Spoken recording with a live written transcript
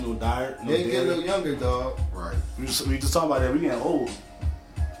diet. You ain't getting no younger, dog. Right. We just talking about that. We getting old.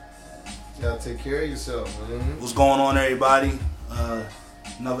 You gotta take care of yourself, man. What's going on, everybody?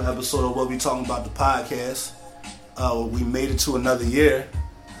 Another episode of What We Talking About, the podcast. We made it to another year.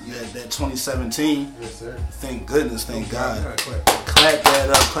 Yeah, that 2017. Yes, sir. Thank goodness, thank God. Clap. Clap that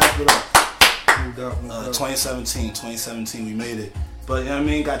up, clap it up. 2017. 2017, we made it. But, you know what I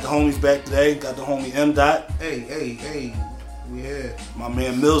mean? Got the homies back today. Got the homie M. Dot. Hey. We had My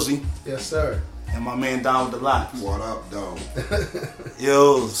man Millsy. Yes, sir. And my man Don with the Lot. What up, dog?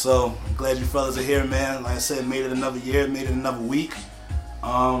 Yo, so I'm glad you fellas are here, man. Like I said, made it another year, made it another week.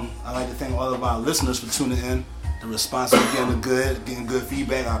 I'd like to thank all of our listeners for tuning in. The response is getting good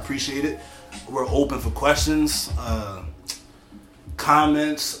feedback. I appreciate it. We're open for questions,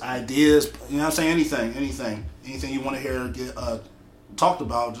 comments, ideas. You know what I'm saying? Anything you want to hear get talked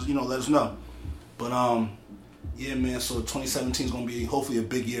about, just let us know. But yeah, man. So 2017 is gonna be hopefully a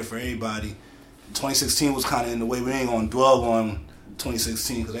big year for everybody. 2016 was kind of in the way. We ain't gonna dwell on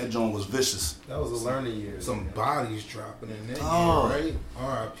 2016 because that joint was vicious. That was a learning year. some bodies dropping in that Oh. year, right?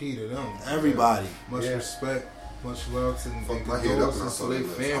 R.I.P. to them. Everybody. Much respect, much love to them. Fuck my head up and I saw their that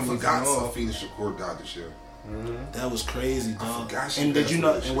list. I families forgot and all. Safina Shakur died this year. That was crazy, dog. forgot she And did passed you know?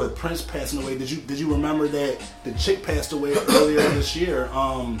 away this And year. with Prince passing away, did you remember that the chick passed away earlier this year?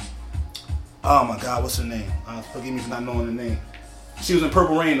 Oh my God, what's her name? Forgive me for not knowing the name. She was in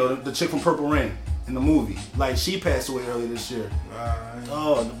Purple Rain though, the chick from Purple Rain in the movie. Like she passed away earlier this year.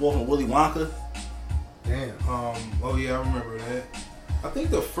 Oh, the boy from Willy Wonka. Damn. Oh yeah, I remember that. I think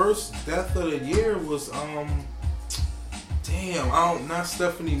the first death of the year was not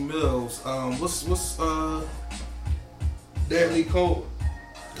Stephanie Mills. What's Natalie Cole.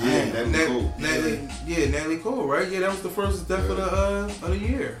 Yeah, Natalie Cole. Natalie Cole, right? Yeah, that was the first death of the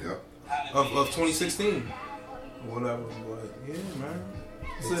year. Yep. Of 2016. Whatever, but yeah, man.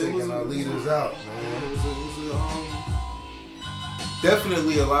 They taking our leaders out, man. It was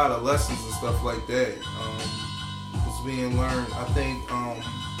definitely a lot of lessons and stuff like that was being learned. I think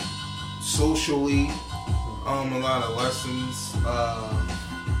socially, a lot of lessons.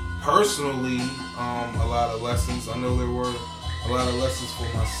 Personally, a lot of lessons. I know there were a lot of lessons for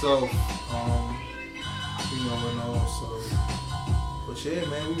myself. And all. So, but yeah,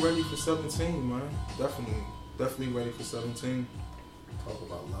 man, we ready for 17, man. Definitely ready for 17. Talk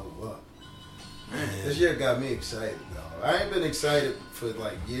about level up. This year got me excited, though. I ain't been excited for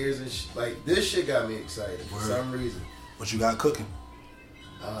like years and like this shit got me excited for some reason. What you got cooking?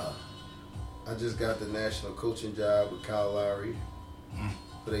 I just got the national coaching job with Kyle Lowry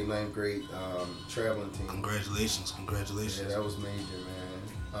for their ninth grade traveling team. Congratulations. Yeah, that was major,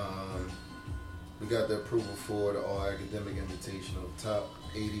 man. We got the approval for the All Academic Invitational. Top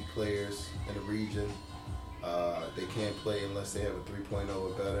 80 players in the region. They can't play unless they have a 3.0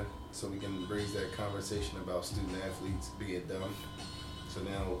 or better. So we can raise that conversation about student athletes being dumb. So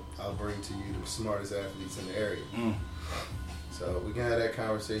now I'll bring to you the smartest athletes in the area. So we can have that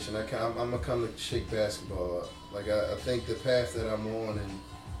conversation. I'm gonna come to shake basketball up. Like I think the path that I'm on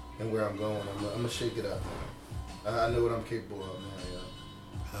and where I'm going, I'm gonna shake it up now. I know what I'm capable of now, yo.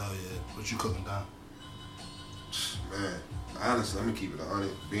 Hell yeah. What you cooking, Don? Man, honestly, let me keep it 100.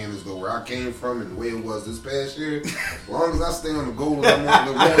 Being as though where I came from and the way it was this past year, as long as I stay on the goal that I'm on,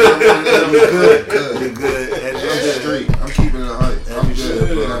 the road I'm good. You're good. I'm straight. I'm keeping it 100. I'm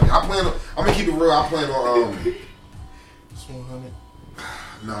good. I'm gonna keep it real. I plan on It's 100.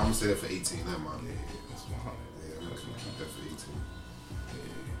 No, I'm gonna say that for 18. Never mind. Yeah, it's 100. Yeah, I'm gonna keep that for 18.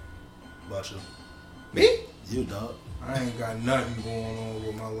 About you? Me? You, dog. I ain't got nothing going on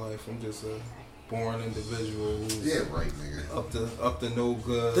with my life. I'm just a boring individual who's Yeah, right, nigga. up to no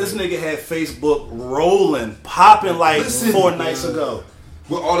good. This nigga had Facebook rolling, popping like Listen, 4 nights ago.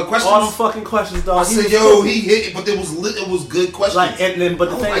 With all the questions. All them fucking questions, dog. I said, yo, he hit it, but it was lit. It was good questions. Like, and then, but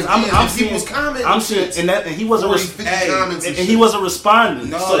the thing is, I'm seeing people's comments. I'm seeing, and he wasn't, 40, 50 comments and he wasn't responding.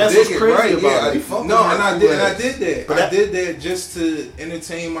 No, so that's what's dig it, crazy right, about yeah. it. I did that. But I did that just to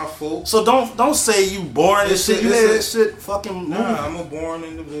entertain my folks. So don't say you boring and shit. You had that shit fucking moving. Nah, I'm a boring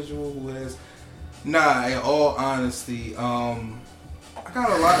individual who has. Nah, in all honesty, I got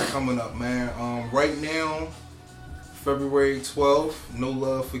a lot coming up, man. Right now, February 12th, No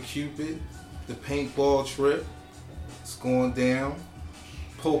Love for Cupid, the paintball trip. It's going down.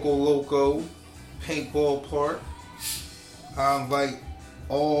 Poco Loco, paintball park. I invite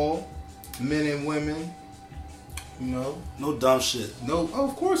all men and women. No dumb shit. No,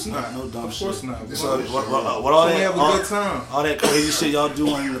 of course not. No dumb shit. Of course not. So what all So we that? have a good time. All that crazy shit y'all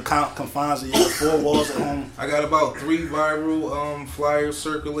do in the confines of your 4 walls at home. I got about 3 viral flyers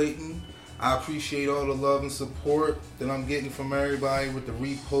circulating. I appreciate all the love and support that I'm getting from everybody with the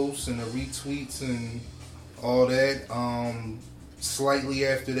reposts and the retweets and all that. Slightly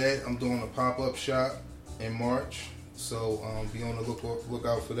after that, I'm doing a pop-up shop in March, so be on the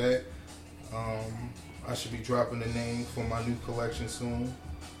lookout for that. I should be dropping the name for my new collection soon.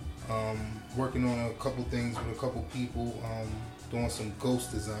 Working on a couple things with a couple people, doing some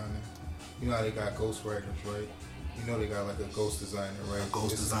ghost designing. You know how they got ghost writers, right? You know they got like a ghost designer, right? A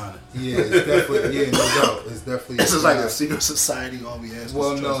ghost designer. Yeah, it's definitely, no doubt. It's definitely. This is like a secret society, all we ask.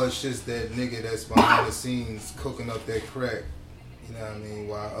 Well, no, it's just that nigga that's behind the scenes cooking up that crack. You know what I mean?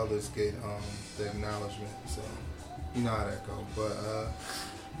 While others get the acknowledgement. So, you know how that go. But,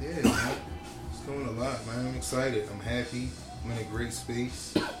 yeah, man. It's doing a lot, man. I'm excited. I'm happy. I'm in a great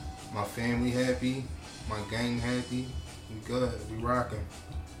space. My family happy. My gang happy. We good. We rocking.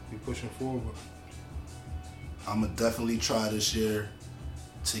 We pushing forward. I'm going to definitely try this year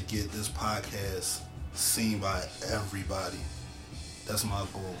to get this podcast seen by everybody. That's my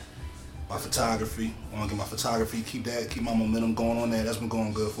goal. My photography, I want to get my photography, keep my momentum going on that. That's been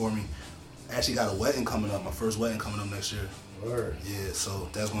going good for me. I actually got a wedding coming up, my first wedding coming up next year. Word. Yeah, so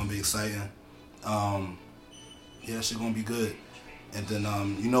that's going to be exciting. Yeah, that shit going to be good. And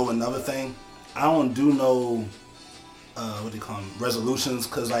then, you know, another thing, I don't do no, what do you call them, resolutions,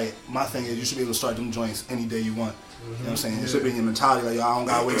 because, like, my thing is you should be able to start them joints any day you want. You know what I'm saying? It should be in your mentality, like, yo, I don't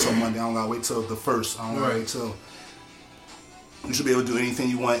got to wait till Monday, I don't got to wait till the 1st, I don't got to wait till... You should be able to do anything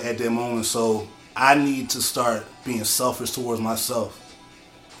you want at that moment. So I need to start being selfish towards myself,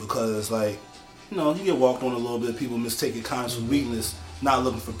 because, like, you know, you get walked on a little bit. People mistake it kindness for weakness, not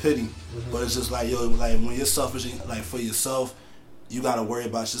looking for pity. But it's just like, yo, like when you're selfish, like for yourself, you gotta worry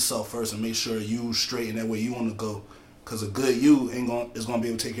about yourself first and make sure you straight in that way you want to go. Cause a good you is gonna be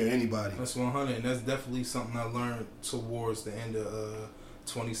able to take care of anybody. That's 100, and that's definitely something I learned towards the end of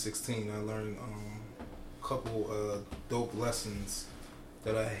 2016. I learned couple dope lessons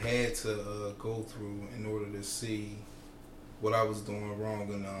that I had to go through in order to see what I was doing wrong,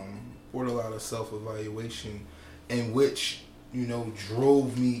 and poured a lot of self-evaluation, in which, you know,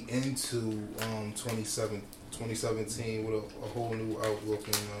 drove me into 2017 with a whole new outlook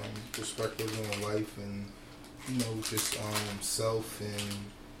and perspective on life, and, you know, just self, and,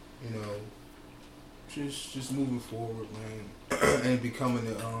 you know, just moving forward, man, and becoming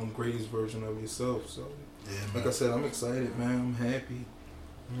the greatest version of yourself. So, yeah, like I said, I'm excited, man. I'm happy.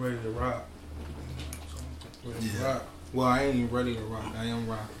 I'm ready to rock. Ready to rock. Well, I ain't even ready to rock. I am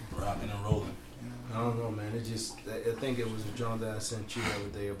rocking. Rocking and rolling. I don't know, man. I think it was a joint that I sent you the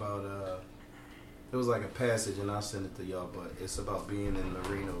other day about, it was like a passage, and I'll send it to y'all, but it's about being in the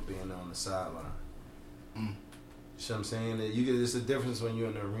arena or being on the sideline. You know what I'm saying? It's a difference when you're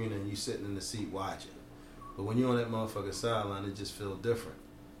in the arena and you sitting in the seat watching. But when you're on that motherfucking sideline, it just feels different.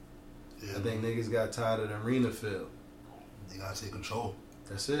 Yeah. I think niggas got tired of the arena feel. You gotta take control.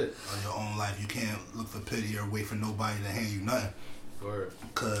 That's it. Of your own life. You can't look for pity or wait for nobody to hand you nothing. Word.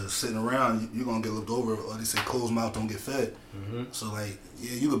 Cause sitting around, you're gonna get looked over, or they say closed mouth don't get fed. So like,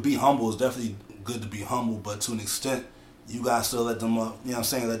 yeah, you could be humble. It's definitely good to be humble, but to an extent, you gotta still let them up. You know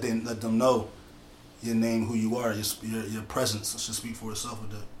what I'm saying? Let them know your name, who you are, your presence should speak for itself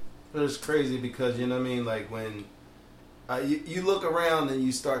with that. But it's crazy because, you know what I mean, like when you look around and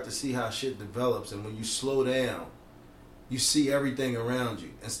you start to see how shit develops, and when you slow down, you see everything around you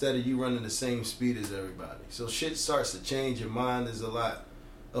instead of you running the same speed as everybody. So shit starts to change. Your mind is a lot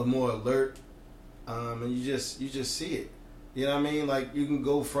more alert, and you just see it. You know what I mean? Like you can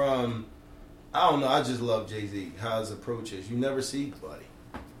go from, I don't know, I just love Jay-Z, how his approach is. You never see Buddy,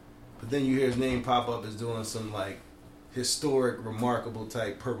 but then you hear his name pop up as doing some like historic, remarkable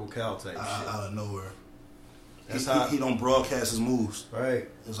type Purple Cow type shit out of nowhere. That's he don't broadcast his moves. Right.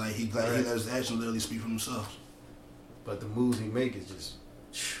 It's like he let his actions literally speak for themselves. But the moves he make is just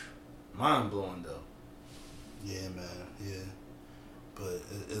mind blowing though. Yeah, man. Yeah. But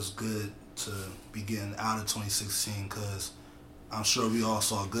it's good to be getting out of 2016, because I'm sure we all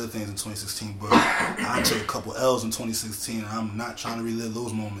saw good things in 2016, but I took a couple L's in 2016, and I'm not trying to relive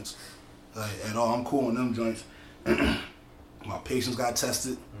those moments like at all. I'm cool on them joints. My patience got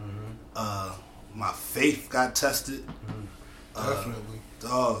tested. My faith got tested. Definitely.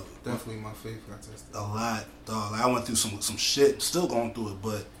 Dog. Definitely my faith got tested. A lot, dog. Like I went through some shit, still going through it,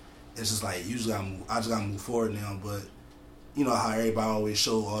 but it's just like usually I just gotta move forward now. But you know how everybody always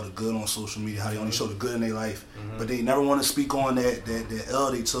show all the good on social media, how they only show the good in their life, but they never want to speak on that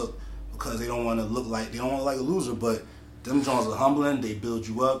L they took, because they don't want to look like a loser. But them joints are humbling. They build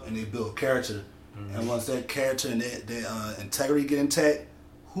you up and they build character. And once that character and that integrity get intact,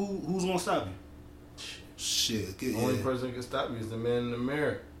 who's gonna stop you? Shit. The only person that can stop you is the man in the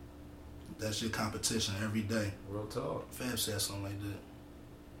mirror. That's your competition every day. Real talk. Fab said something like that.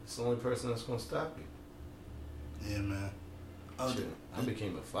 It's the only person that's gonna stop you. Yeah, man. Shit, I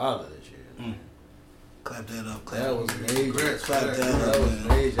became a father this year. Mm. Clap that up. Clap That was major. Clap that That up, was man.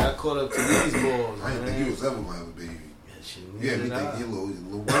 major. I caught up to these balls, I didn't man. think you was ever gonna have a baby. Shit, Yeah, me neither did think I. you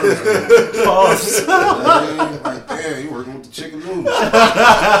little bird. Pause. Like, damn, you working with the chicken noodle.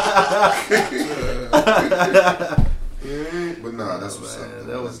 Yeah, but nah, that's what's up. Man,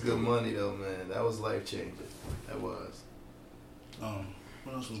 that was good money though, man. That was life changing. That was.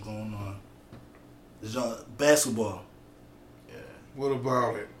 What else was going on? Is y'all basketball? Yeah. What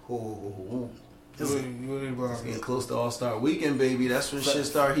about it? Ooh. What about It's getting it? close to All-Star Weekend, baby. That's when shit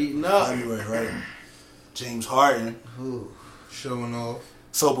start heating up. February, right? James Harden. Ooh. Showing off.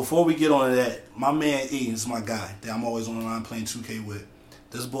 So before we get on to that, my man E is my guy that I'm always on the line playing 2K with.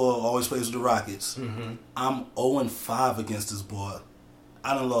 This boy always plays with the Rockets. Mm-hmm. I'm 0-5 against this boy.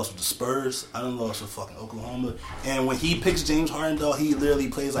 I done lost with the Spurs. I done lost with fucking Oklahoma. And when he picks James Harden, though, he literally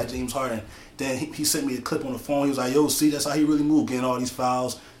plays like James Harden. Then he sent me a clip on the phone. He was like, yo, see, that's how he really moved. Getting all these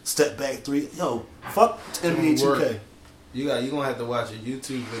fouls, step back three. Yo, fuck NBA 2K. You're gonna have to watch a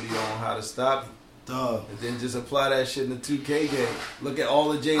YouTube video on how to stop him. Dog. And then just apply that shit in the 2K game. Look at all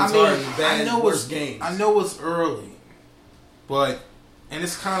the James I mean, Harden bad worst games. I know it's early, but and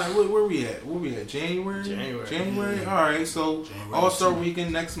it's kind of where we at? Where we at? January. January. Yeah. All right, so January, All-Star too.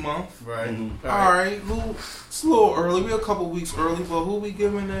 Weekend next month. Right. Mhm. All right, who? It's a little early. We're a couple weeks early, but who we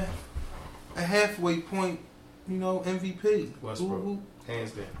giving a halfway point? You know, MVP. Westbrook. Who?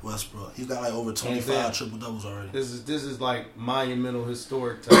 Hands down. Westbrook. He's got like over down. 25 triple doubles already. This is like monumental,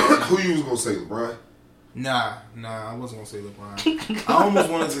 historic type. Who you was gonna say, LeBron? Nah, I wasn't gonna say LeBron. I almost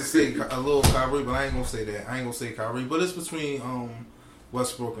wanted to say a little Kyrie, but I ain't gonna say that. I ain't gonna say Kyrie, but it's between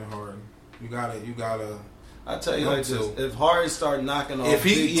Westbrook and Harden. You gotta. I tell you Them like this: two. if Harden start knocking off If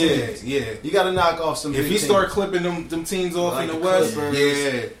he, big teams, yeah. you got to knock off some. If big he teams. start clipping them teams off Like in the the West, Clippers,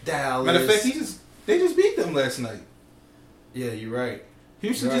 yeah. Dallas. Matter of fact, they just beat them last night. yeah, you're right.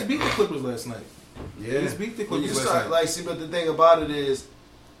 Houston Right. just beat the Clippers last night. Yeah, They just beat the When you Clippers last start night. like see, but the thing about it is,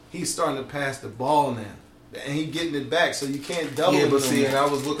 he's starting to pass the ball now, and he getting it back, so you can't double. Yeah, him but no see, more. and I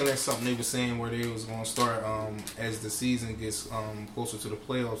was looking at something they were saying where they was going to start as the season gets closer to the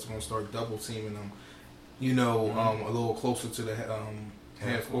playoffs, going to start double teaming them. You know, a little closer to the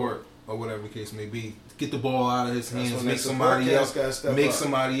half court or whatever the case may be. Get the ball out of his That's hands, when make that somebody support else cast gotta step make up.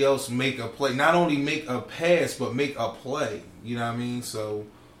 somebody else make a play. Not only make a pass, but make a play. You know what I mean? So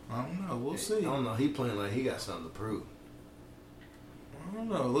I don't know. We'll see. I don't know. He playing like he got something to prove. I don't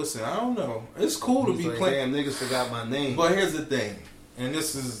know. Listen, I don't know. It's cool to He's be like, playing. damn, niggas forgot my name. But here's the thing, and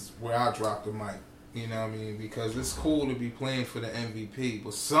this is where I drop the mic. You know what I mean? Because it's cool to be playing for the MVP,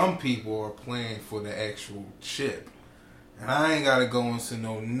 but some people are playing for the actual chip. And I ain't gotta go into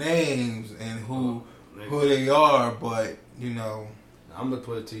no names and who they are, but you know, I'm gonna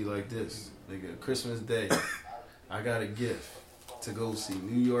put it to you like this, nigga. Christmas Day, I got a gift to go see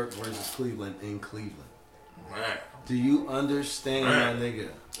New York versus Cleveland in Cleveland. Do you understand, my nigga?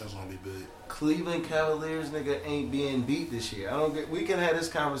 That's gonna be big. Cleveland Cavaliers, nigga, ain't being beat this year. I don't get. We can have this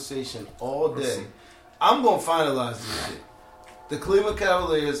conversation all day. I'm gonna finalize this shit. The Cleveland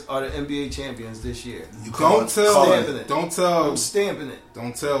Cavaliers are the NBA champions this year. You don't tell, stamping it. don't tell, I'm stamping it.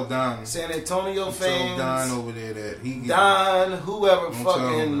 don't tell Don. San Antonio Don't tell Don fans, over there that he Don, whoever, Don't tell him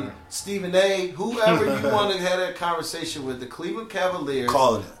fucking that. Stephen A, whoever you want to have that conversation with, the Cleveland Cavaliers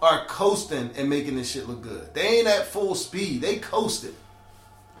Calling it. are coasting and making this shit look good. They ain't at full speed. They coasted.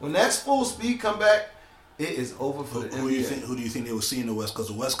 When that full speed come back, it is over for the Who do you NBA. think? Who do you think they will see in the West? Because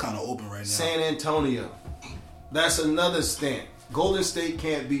the West kind of open right now. San Antonio. That's another stamp. Golden State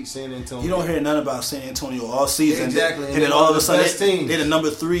can't beat San Antonio. You don't hear nothing about San Antonio all season. Exactly. And then all of a sudden, best teams. they're the number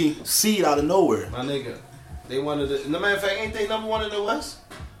 3 seed out of nowhere. My nigga. They wanted to. No matter of fact, ain't they number 1 in the West?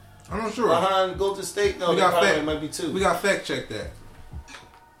 I'm not sure. Behind Golden State? No, We they got probably fact- might be 2. We got fact check that.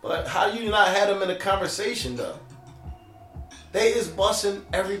 But how you not had them in a conversation, though? They is busting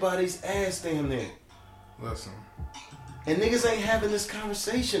everybody's ass damn near. Listen, And niggas ain't having this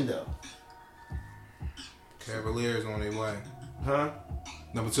conversation, though. Cavaliers on their way. Huh?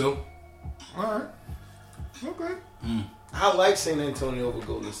 Number 2. All right. Okay. I like San Antonio over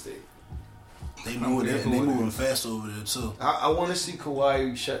Golden State. They don't moving, care they who it moving is. fast over there too. I want to see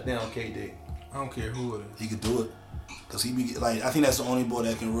Kawhi shut down KD. I don't care who it is. He could do it because he be like. I think that's the only boy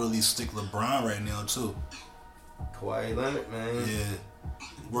that can really stick LeBron right now too. Kawhi Leonard, man. Yeah,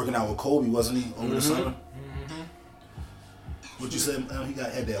 working out with Kobe, wasn't he over the summer? What you said? He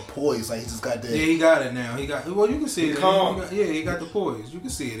had that poise. Like he just got that. Yeah, he got it now. He got. Well, you can see it. Calm. He got the poise. You can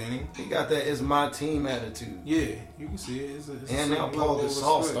see it in him. He got that "it's my team" attitude. Yeah, you can see it. It's And now Paul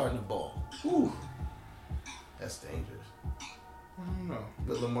Gasol starting the ball. Whew. That's dangerous. I don't know.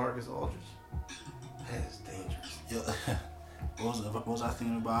 But LaMarcus Aldridge, that's dangerous. Yeah. What was I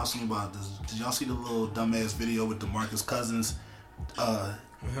thinking about? I was thinking about this. Did y'all see the little dumbass video with DeMarcus Cousins?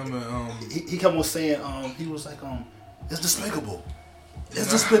 Him and He kept on saying, he was like, it's despicable. It's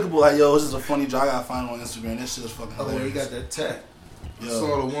despicable. Like, yo, this is a funny joke. I gotta find it on Instagram. This shit is fucking Oh, hilarious. he got that tech. I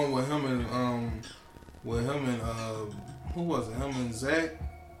saw the one with him and who was it? Him and Zach.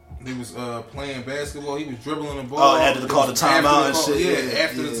 They was playing basketball. He was dribbling the ball. Oh, after the call the timeout and shit. Yeah,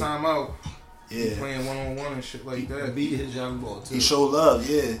 after the timeout. Yeah. Playing 1-on-1 and shit like that. Beat his young boy too. He showed love,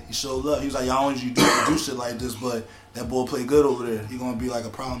 yeah. He showed love. He was like, y'all don't usually do shit like this, but that boy played good over there. He gonna be like a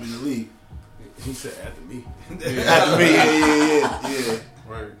problem in the league. He said after me. After me, yeah.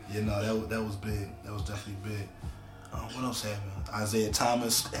 Right. Yeah, no, that was big. That was definitely big. What else happened? Isaiah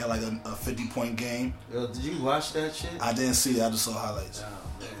Thomas had like a 50-point game. Yo, did you watch that shit? I didn't see it. I just saw highlights.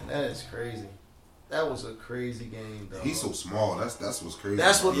 Oh man, that is crazy. That was a crazy game, though. He's so small. That's what's crazy.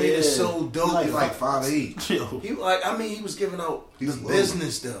 That's what made it so dope. He's like 5'8". Yo. He was giving out He's the low.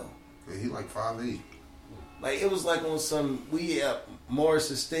 business though. Yeah, he like 5'8". Like it was like on some we at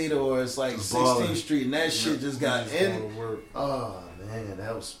Morris Estate or it's like It's 16th ballin'. Street and that shit just got Just in. going to work. Oh man,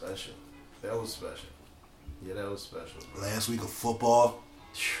 that was special. That was special. Yeah, that was special. Last week of football.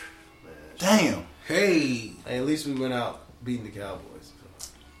 Man. Damn. Hey. Hey, at least we went out beating the Cowboys.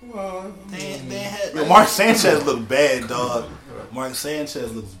 Well, They had. Yo, Mark Sanchez looked bad, dog. Mark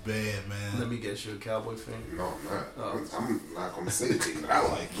Sanchez looks bad, Let man. me guess you a Cowboy fan. No, I'm not. Oh. I'm not gonna say the team that I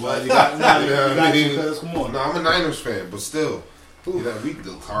like. Glad you got, nah, you Yeah, got I mean, you, cuz. Come on. No, I'm a Niners fan, but still. Yeah, we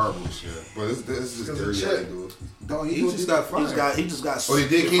look horrible this year. But it's just Because dirty of how they Chip. do it. dog, he just got fired. He just got. Oh, they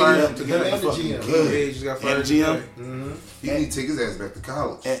did? fired King? up together. Him and the Fucking GM. good. Yeah, he just got fired. And GM? today. Mm-hmm. He need to take his ass back to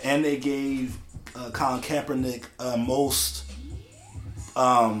college. And they gave Colin Kaepernick most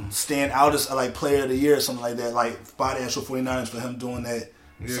stand out as like player of the year or something like that, like by the actual 49ers for him doing that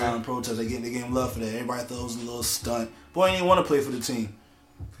silent protest. They gave him love for that. Everybody thought it was a little stunt. Boy, he didn't want to play for the team.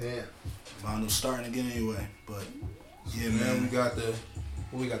 Damn. Wound up starting again anyway. But yeah, Man, man, we got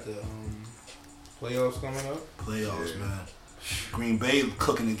the playoffs coming up. playoffs, Yeah. man. Green Bay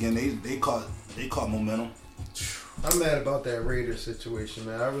cooking again. They caught momentum. I'm mad about that Raiders situation,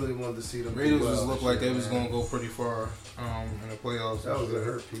 man. I really wanted to see them. Raiders do well just looked this like they year, was man. gonna go pretty far in the playoffs. That was a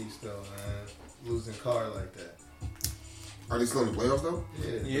hurt piece, though, man. Losing Carr like that. Are they still in the playoffs though?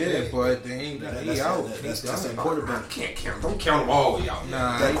 Yeah, but they ain't. He out. That's He's that done. quarterback. Can't count. Don't count them all the way out.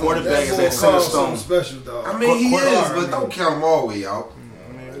 Nah, That he quarterback gonna- is that center something stone. special, dog. I mean, he Quarter- is, Carr, but man. don't count them all the way out.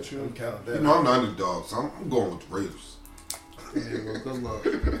 I mean, what you? Don't count that. You know, I'm the underdog, so I'm going with the Raiders. Yeah, good luck.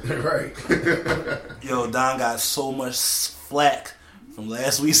 Right. Yo, Don got so much flack from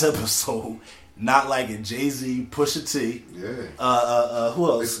last week's episode. Not liking Jay-Z, Pusha T. Yeah. Who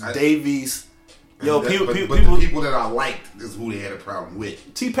else? It's- Davies. Yo, And people, but people, the people that I liked is who they had a problem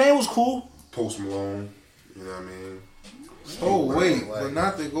with. T-Pain was cool. Post Malone, you know what I mean? Oh wait, Like- but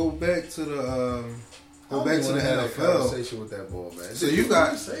not to go back to the Go back to the Had a NFL. conversation with that boy, man. So Did you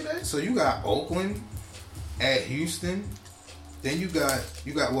got say that? so you got Oakland at Houston. Then you got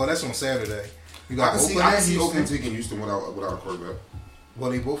well that's on Saturday. You got I can Oakland at see Houston. Oakland taking Houston without a quarterback. Well,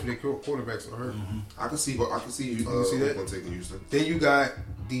 they both of their quarterbacks are hurt. I can see see that? Oakland taking Houston. Then you got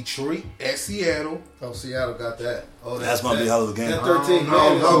Detroit at Seattle. Oh, Seattle got that. Oh, That's gonna be a hell of a game. That 13th I man.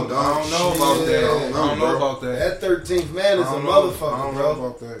 don't is know, a- dog. I don't know about Shit. that. I I don't don't know, know bro. about that. That 13th man is I a don't know. motherfucker, I don't bro. know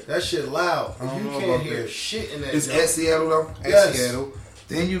about that. That shit loud. I don't You know can't about hear that. shit in that. It's joint. at Seattle though. At Yes. Seattle.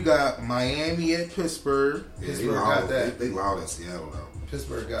 Then you got Miami at Pittsburgh. Yeah, Pittsburgh they got loud. that. They loud at Seattle now.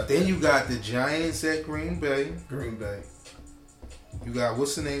 Pittsburgh got Then that. you got the Giants at Green Bay. Green Bay. You got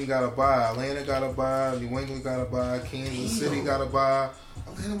what's the name got a bye. Atlanta got a bye. New England got a bye. Kansas City got a bye.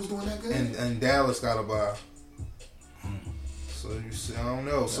 Atlanta was doing that good. And Dallas got a bye. So you see, I don't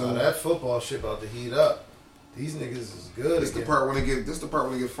know. So So that football shit about to heat up. These niggas is good This the again. part when they get. This the part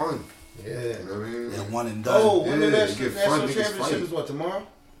when they get fun. Yeah. You know what I mean? That one and done. Oh, when the Yeah, national, you get fun, national niggas championship fight. is what, tomorrow?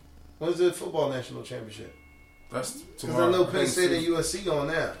 When's the football national championship? that's Because tomorrow. I know Penn think State and so. USC on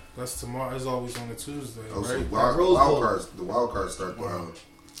now. That's tomorrow. It's always on a Tuesday, Oh, so right? wild Rose Bowl. cards. The wild cards start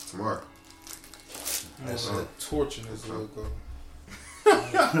tomorrow. That's Uh-huh. torching this logo.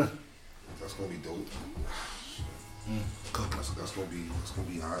 That's gonna be dope. Cooking. That's gonna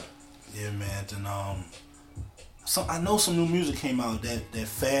be hot. Yeah, man. Then I know some new music came out. That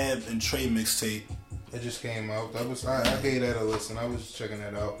Fab and Trey mixtape. It just came out. I gave that a listen. I was checking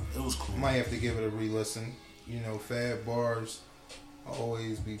that out. It was cool. Might have to give it a re-listen. You know, Fab bars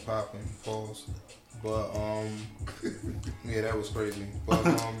always be popping, pause. But yeah, that was crazy. But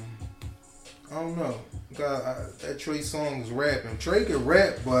I don't know. That Trey Songz rapping. Trey can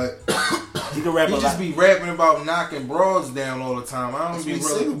rap, but He can rap he a just lot. be rapping about knocking broads down all the time. I don't That's be what he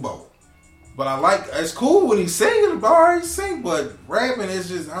really. sing about. But I like. It's cool when he's singing. Alright, sing. But rapping is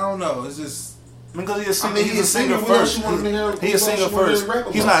just. I don't know. It's just. Because he's a singer, I mean, he's a singer what else first. you want to hear? He's a singer What else first. you want to hear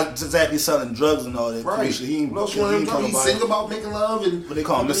rap He's about? not exactly selling drugs and all that. Right. He ain't, What else he you want ain't to talking He about sing it. about making love and What they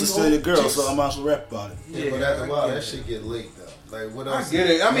call him, Mr. fucking Steal Your Girl, chicks. so I might as well rap about it. Yeah, but I after a while, get that it. shit get late though. Like what I else? get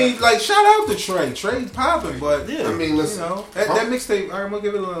it. I mean, like shout out to Trey. Trey popping, but Yeah. I mean, you listen. know that mixtape. Alright, I'm gonna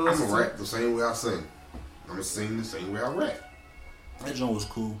give it a little I'm listen. gonna rap the same way I sing. I'm gonna sing the same way I rap. That joint was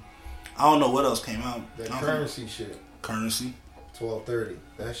cool. I don't know what else came out. That I don't currency shit. know. Currency. 12:30.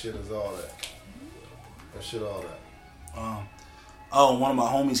 That shit is all that. That shit all that. One of my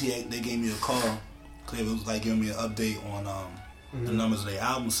homies, they gave me a call. They was like giving me an update on the numbers of their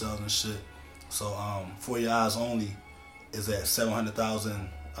album sales and shit. So For Your Eyes Only is at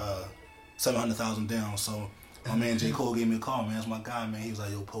 700,000 down. So my man J. Cole gave me a call, man. That's my guy, man. He was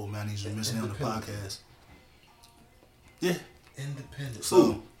like, yo, Poe, man, I need you to mention him on the podcast. Yeah. Independent.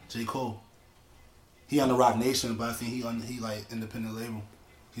 So J. Cole. He on the Rock Nation, but I think he like independent label.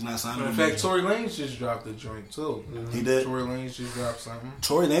 He's not signed. In fact, Tory Lanez just dropped a joint too. He did. Tory Lanez just dropped something.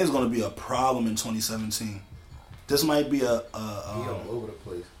 Tory Lanez is going to be a problem in 2017. This might be He all over the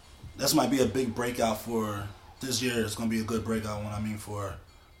place. this might be a big breakout for this year. It's going to be a good breakout one. I mean, for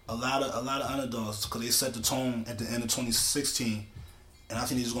a lot of underdogs because they set the tone at the end of 2016, and I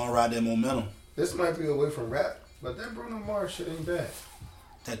think he's going to ride that momentum. This might be away from rap, but that Bruno Mars shit ain't bad.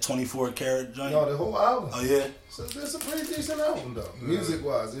 That 24 karat joint. No, the whole album. Oh yeah. So it's a pretty decent album though, music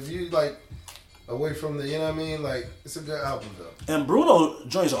wise. If you like away from the, you know what I mean, like it's a good album though. And Bruno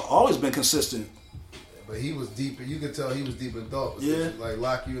joints have always been consistent. But he was deep. You could tell he was deep in thought. Yeah. Like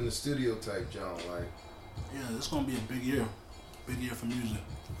lock you in the studio type John. Like Yeah, it's going to be a big year for music.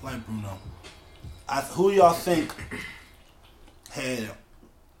 I like Bruno. Who y'all think had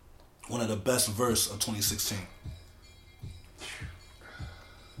one of the best verse of 2016?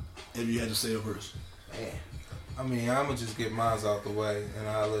 If you had to say a verse. man, I mean, I'm gonna just get mine out the way, and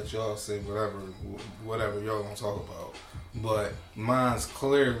I'll let y'all say whatever y'all gonna talk about. But mine's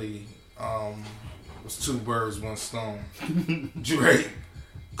clearly was two birds, one stone. Drake,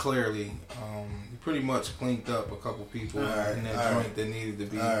 clearly, he pretty much cleaned up a couple people in that joint that needed to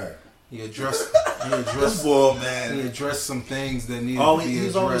be. all right. He addressed. boy, He man. addressed some things that needed Oh, to be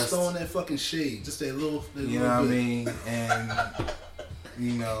he's always addressed. throwing that fucking shade. Just that little. You know what I mean? And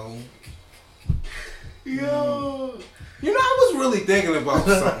you know. Yo. You know, I was really thinking about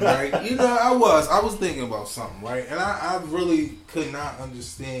something, right? You know, I was thinking about something, right? And I really could not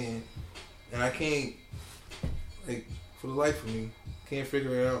understand, and I can't, like, for the life of me, can't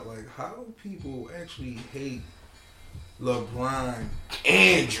figure it out, like, how do people actually hate LeBron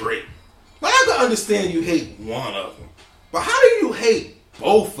and Drake? Like, I can understand you hate one of them, but how do you hate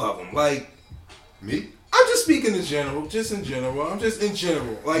both of them? Like, Me? I'm just speaking in general, just in general. I'm just in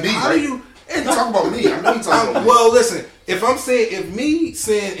general. Like, Me, how right? do you... You talk about me. I know you talking about me. Well, listen. If me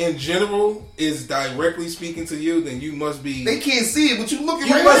saying in general is directly speaking to you, then you must be. They can't see it, but you looking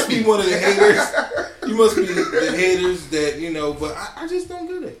You right must at be me. one of the haters. You must be the haters that you know. But I just don't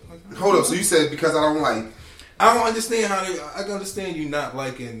get it. Like, Hold up. So you said because I don't like, I don't understand I can understand you not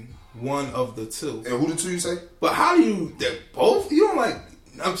liking one of the two. and who the two you say? But how do you? That both? You don't like?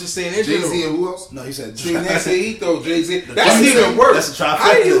 I'm just saying in Jay-Z general. and who else? No, he said. See, that's it. He throw Jay-Z. That's That's even the- worse. that's the trifecta.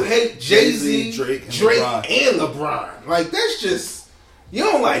 How do you hate Jay-Z, Drake, and Drake LeBron. and LeBron? Like, that's just... You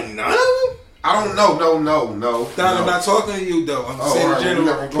don't like none of them? I don't know. No. Don, I'm not talking to you, though. I'm just Oh, saying in alright, general.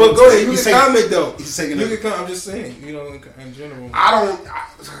 we're not But going go to- ahead. You he's can saying- comment, though. he's saying You it. can I'm just saying, you know, in general.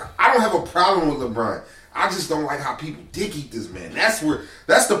 I don't have a problem with LeBron. I just don't like how people dick eat this man. That's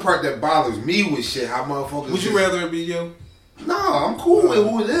the part that bothers me with shit. How motherfuckers. Would you rather it be you? No, I'm cool with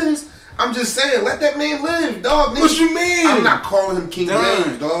who it is. I'm just saying, let that man live, dog. What you mean? I'm not calling him King Done.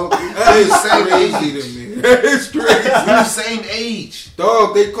 James, dog. That We're is the same crazy age. to me. That is crazy. We're the same age.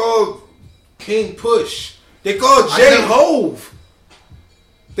 Dog, they called King Push. They called I Jay never- Hove.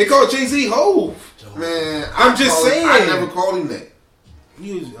 They called Jay-Z Hove. Man, I'm just saying. I never called him that.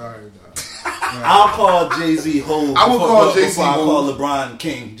 You, all right, dog. I'll call Jay-Z Hov. I will call Jay-Z before I Hov. call LeBron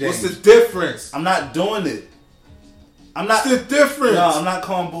King James. What's the difference? I'm not doing it. I'm not. What's the difference? No, I'm not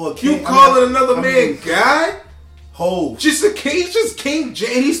calling boy King. You calling another man Hov. guy? Hov. Just a king, he's just King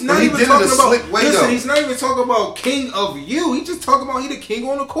James. He's not But he even did it talking a about. slick way, Listen, though. he's not even talking about king of you. He's just talking about he the king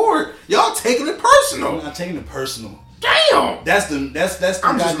on the court. Y'all taking it personal. I'm not taking it personal. Damn. That's the I'm just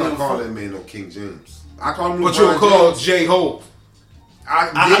goddamn not calling fault. that man no King James. I call him But LeBron you'll call James. J Hope.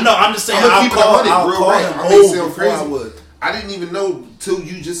 I know. I'm just saying. I'm gonna keep it I'll 100, real call right. him I may sound Hov before I crazy. would. I didn't even know till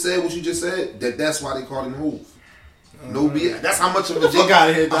you just said what you just said that's why they called him Hov. No BS. That's how much of a Fuck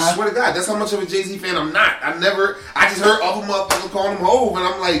outta here, I Don. swear to God, that's how much of a Jay-Z fan I'm not. I just heard other motherfuckers calling him Hov, and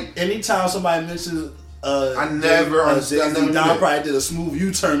I'm like, Anytime somebody mentions, I never Jay-Z, I never knew Don that. probably did a smooth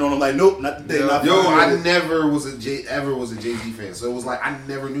U-turn on him. Like, nope, not today. Not Yo, today. I never was a Jay-Z fan, so it was like I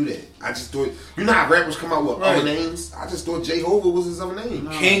never knew that. I just thought, you know how rappers come out with Right. other names? I just thought Jehovah was his other name.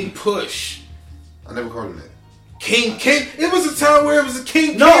 King Push. I never called him that. King. It was a time where it was a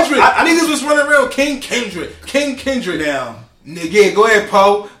King No, Kendrick. I- Niggas was running around King Kendrick. Now, Yeah, go ahead,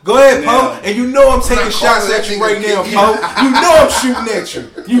 Poe. Go ahead, Poe. Now. And you know I'm taking not shots calling at you that right nigga now, King. Poe. You know I'm shooting at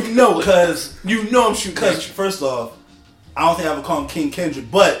you. You know it. because You know I'm shooting at you. first off, I don't think I would call him King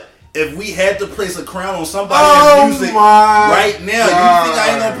Kendrick, but if we had to place a crown on somebody Oh in music my right now, God. you think I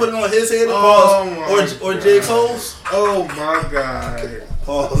ain't gonna put it on his head? Oh Pause. my Or Jig's hoes? Oh my God.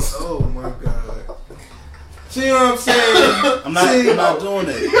 Pause. Oh my God. See what I'm saying? I'm not doing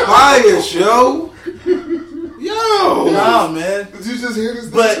it. Bias, yo. Yo. Nah, man. Did you just hear this?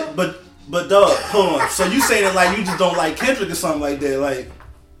 But dog, hold on. So you saying it like you just don't like Kendrick or something like that? Like,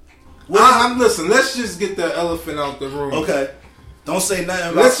 I'm listen. Let's just get the elephant out the room. okay, don't say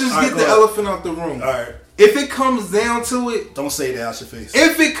nothing. About, Let's just all get right, the go ahead. elephant out the room. All right, If it comes down to it, don't say that out your face.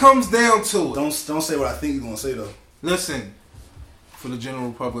 if it comes down to it, Don't say what I think you're gonna say though. listen. For the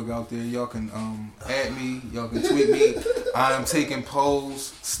general public out there, y'all can add me, y'all can tweet me. I am taking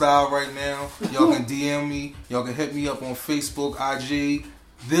polls style right now. Y'all can DM me, y'all can hit me up on Facebook, IG.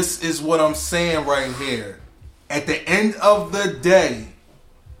 This is what I'm saying right here. At the end of the day,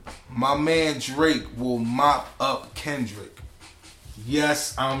 my man Drake will mop up Kendrick.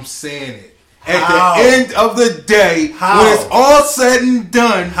 Yes, I'm saying it. At How? the end of the day, How? when it's all said and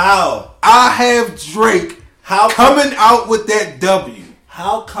done, How? I have Drake How coming out with that W.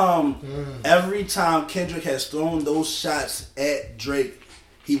 How come every time Kendrick has thrown those shots at Drake,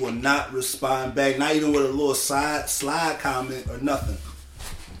 he will not respond back? Not even with a little slide comment or nothing.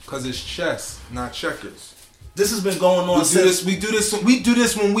 Cause it's chess, not checkers. This has been going on We do since.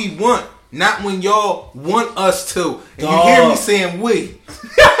 this when we want, not when y'all want us to. And Dog. you hear me saying we.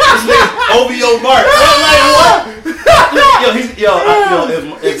 OVO Mark. I'm like, what? we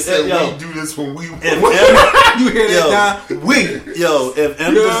do this when we If M, You hear that now? We. if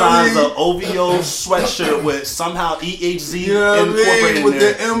M You know what I designs mean? an OVO sweatshirt with somehow EHZ You know what I incorporated mean? in With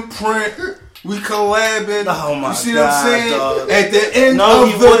there. the imprint, we collabing. Oh my you see God, what I'm saying? dog. At the end No, of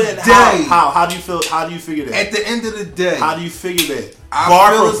he the wouldn't. day. How do you feel? How do you figure that? At the end of the day. How do you figure that? I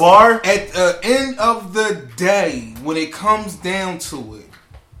Bar feel for as- bar? At the end of the day, when it comes down to it,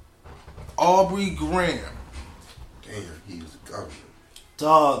 Aubrey Graham. Damn, he was a government.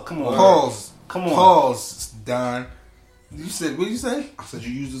 Dog, come on. Pause. Come on. Pause, Don. You said, what did you say? I said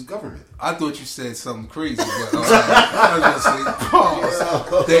you use this government. I thought you said something crazy, but I was going to say, pause.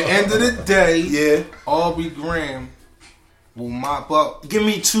 At the end of the day, Yeah. Aubrey Graham will mop up. Give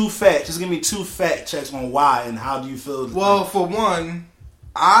me two facts. Just give me two fact checks on why and how do you feel. Well, for one,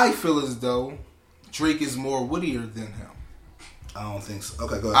 I feel as though Drake is more wittier than him. I don't think so.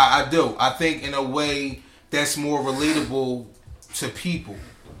 Okay, go ahead. I do. I think in a way that's more relatable to people.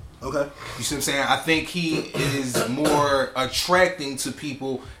 Okay. You see what I'm saying? I think he is more attracting to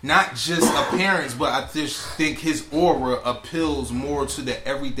people, not just appearance, but I just think his aura appeals more to the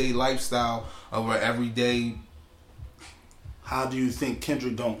everyday lifestyle of an everyday. How do you think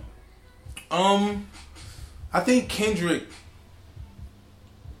Kendrick don't? I think Kendrick,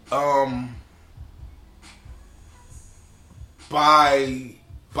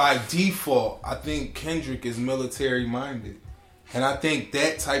 by default, I think Kendrick is military minded. And I think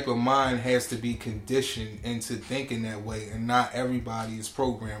that type of mind has to be conditioned into thinking that way, and not everybody is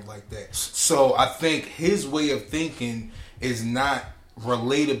programmed like that. So I think his way of thinking is not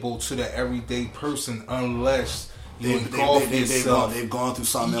relatable to the everyday person unless you engulf yourself. They've gone through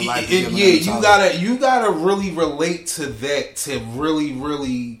something in Yeah, life. you gotta really relate to that to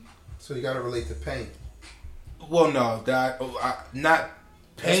really. So you gotta relate to pain. Well, no, not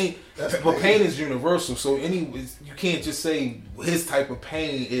pain. That's But pain. pain is universal. So you can't just say his type of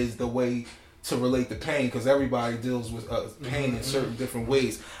pain is the way to relate to pain, because everybody deals with pain in certain different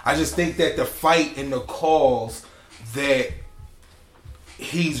ways. I just think that the fight and the cause that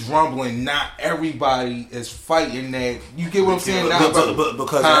he's rumbling, not everybody is fighting that. You get what I'm saying?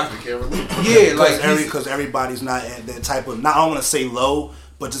 Because everybody's not at that type of. Not I don't want to say low,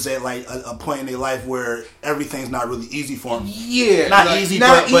 but just at like a point in their life where everything's not really easy for them. Yeah, Not like, easy,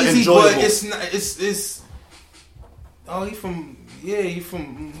 not but easy, enjoyable. but it's not. It's. Oh, he from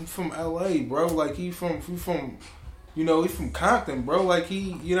LA, bro. Like he from You know, he from Compton, bro. Like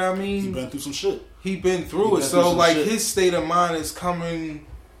he, you know what I mean? He been through some shit. He been through He it. been So through some like shit. his state of mind is coming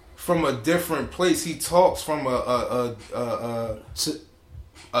from a different place. He talks from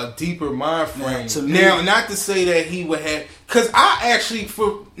a deeper mind frame. To me- Now, not to say that he would have, because I actually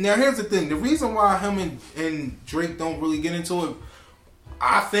now here's the thing. The reason why him and Drake don't really get into it,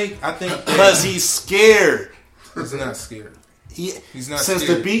 I think Because he's scared. he's not scared. He's not since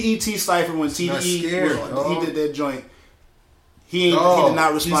scared. the BET cipher when not TDE scared, he dog. did that joint. He did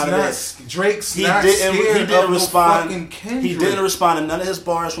not respond to that. Drake's He not didn't. scared He didn't of respond. no fucking Kendrick. He didn't respond to none of his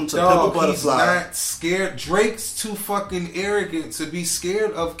bars from To Pimp a Dog, he's Butterfly. not scared. Drake's too fucking arrogant to be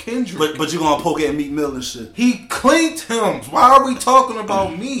scared of Kendrick. But you gonna poke at Meek Mill and shit. He clinked him. Why are we talking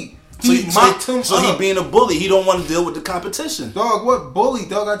about me? He mocked him so up. he being a bully. He don't want to deal with the competition. Dog, what bully,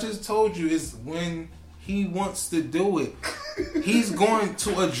 dog? I just told you is when he wants to do it. He's going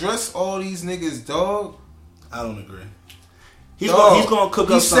to address all these niggas, dog. I don't agree. He's Dog, gonna cook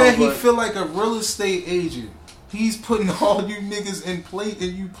he up something. said he but feel like a real estate agent. He's putting all you niggas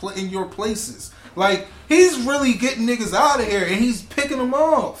in your places. Like he's really getting niggas out of here, and he's picking them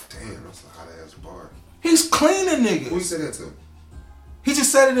off. Damn, that's a hot ass bar. He's cleaning niggas. Who you said that to? He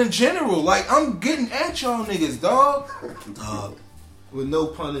just said it in general. Like I'm getting at y'all niggas, dog. dog, With no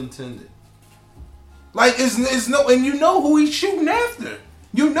pun intended. Like it's no, and you know who he's shooting after.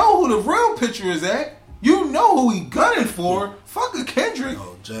 You know who the real picture is at. You know who he gunning for. Fuck a Kendrick.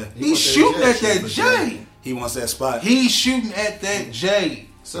 no, Jay. He's shooting at that For J. He wants that spot. He's shooting at that J.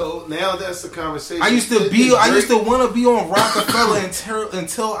 So now that's the conversation. I used to want to be on Rockefeller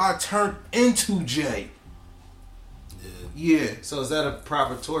until I turned into Jay. Yeah. So is that a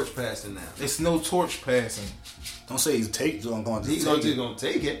proper torch passing now? It's no torch passing. Don't say he's going to He's take just it. gonna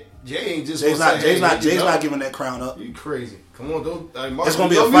take it. Jay ain't just Jay's gonna not. say, Jay's hey, not. you Jay's know, not giving that crown up. You crazy? Come on, don't. It's gonna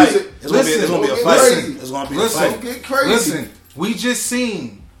be a fight. It's gonna be a Don't get fight. crazy. It's gonna be a Listen. fight. Don't get crazy. Listen, we just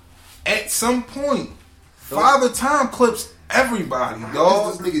seen at some point Father Time clips everybody, How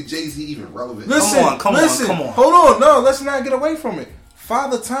dog. is this nigga Jay-Z even relevant? Listen, Come on. Hold on, no, let's not get away from it.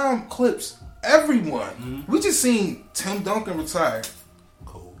 Father Time clips everyone. Mm-hmm. We just seen Tim Duncan retire,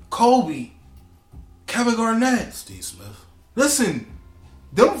 Cool. Kobe, Kevin Garnett. Steve Smith. Listen,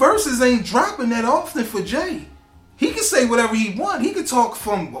 them verses ain't dropping that often for Jay. He can say whatever he want. He can talk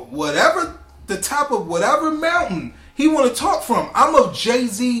from whatever the top of whatever mountain he want to talk from. I'm a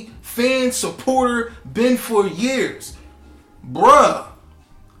Jay-Z fan, supporter, been for years. Bruh,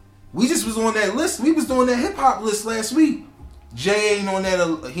 we just was on that list. We was doing that hip hop list last week. Jay ain't on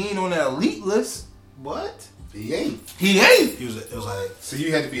that. He ain't on that elite list. What? He ain't. He ain't. It was like, So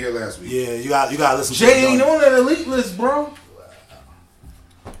you had to be here last week. yeah, you got to listen. Jay to ain't on that elite list, bro.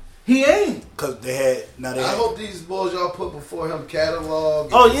 He ain't. because they had now they. I Had, hope these boys y'all put before him catalog.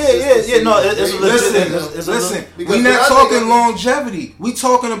 and Oh, yeah. consistency. No, it's a legit- Listen, it's a listen. because We not I talking think- longevity. We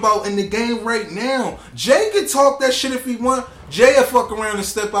talking about in the game right now. Jay can talk that shit if he want. Jay will fuck around and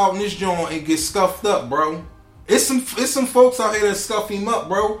step out in this joint and get scuffed up, bro. It's some folks out here that scuff him up,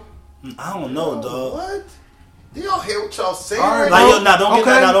 bro. I don't know, dog. What? Do y'all hear what y'all saying? All right, Like, bro. yo, nah,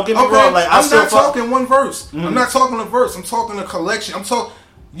 don't get me wrong. Like, I'm I still not fuck- talking one verse. I'm not talking a verse. I'm talking a collection. I'm talking.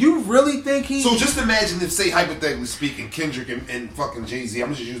 You really think he? So just imagine if, say, hypothetically speaking, Kendrick and fucking Jay-Z, I'm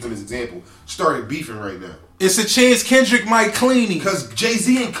just using them as an example, started beefing right now. It's a chance Kendrick might clean him. Because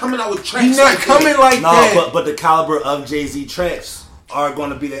Jay-Z ain't coming out with tracks He's not like coming that. like No, that. but the caliber of Jay-Z tracks are going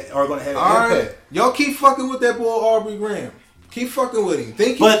to be that are going to have an All right, impact. y'all keep fucking with that boy Aubrey Graham. Keep fucking with him.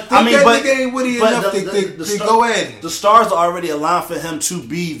 Think But that I mean, but nigga ain't witty but enough to go at him. The stars are already aligned for him to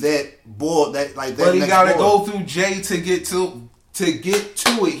be that boy. That like that. But he next gotta boy. go through Jay to get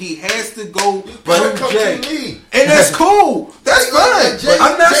to it. He has to go Better through come Jay, to me. and that's cool. That's fine. Jay-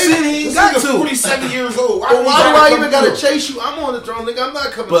 I'm not Jay- saying he ain't This got nigga to. 47 years old. But why do I come even gotta through? chase you? I'm on the throne, nigga. I'm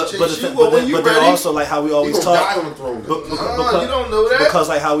not coming But to but chase the, you. but, But when then, you but then ready, also like how we He always gonna talk. die on the throne. But- you don't know that. Because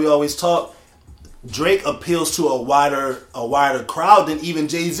like how we always talk, Drake appeals to a wider crowd than even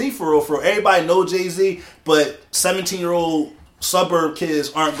Jay-Z for real. Everybody know Jay-Z, but 17-year-old suburb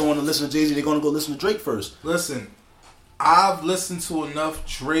kids aren't going to listen to Jay-Z. They're going to go listen to Drake first. Listen, I've listened to enough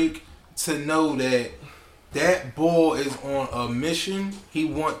Drake to know that boy is on a mission. He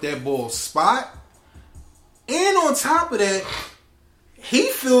want that boy's spot, and on top of that, he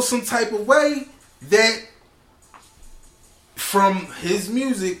feels some type of way that from his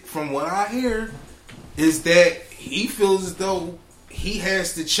music, from what I hear, is that he feels as though he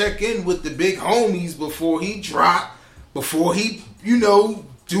has to check in with the big homies before he drop, before he,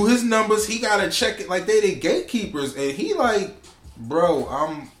 do his numbers. He gotta check it like they the gatekeepers, and he like, bro,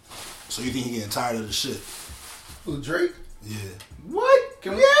 So you think he getting tired of the shit? Who, Drake? Yeah. what?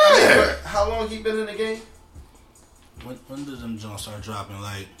 Can we, Yeah. how long he been in the game? When did them Jones start dropping?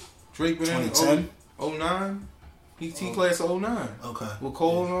 Like Drake been in 2010? 09? He class of 09. Okay. With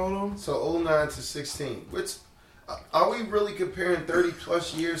Cole and all them? So 09 to 16. Which are we really comparing 30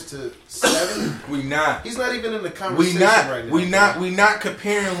 plus years to 7? We not. He's not even in the conversation right now. We not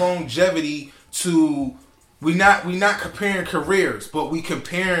comparing longevity to we not comparing careers, but we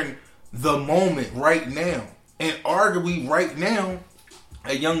comparing the moment right now. And arguably right now,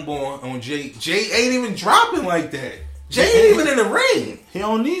 a young boy on Jay ain't even dropping like that. Jay ain't even in the ring. He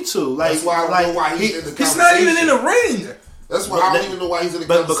don't need to. Like, That's why I don't know why he's in the conversation. He's not even in the ring. That's why I don't even know why he's in the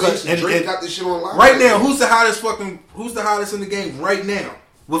conversation. Drake got this shit online. Right now, who's the hottest in the game right now?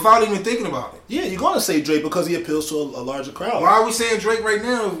 Without even thinking about it. Yeah, you're gonna say Drake because he appeals to a larger crowd. Why are we saying Drake right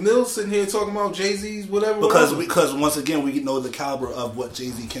now? If Mills sitting here talking about Jay-Z's whatever. Because once again we know the caliber of what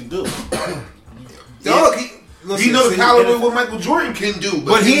Jay-Z can do. Dog, he know the caliber of what Michael Jordan can do,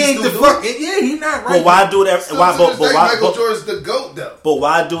 but he ain't the fuck. Yeah, he not right. But why do it? Why? But why? Michael Jordan's the GOAT though. But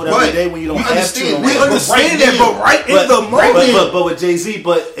why do it every day when you don't have to? We understand that, but right in the moment. But with Jay-Z,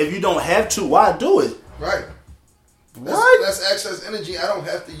 but if you don't have to, why do it? Right. That's excess energy. I don't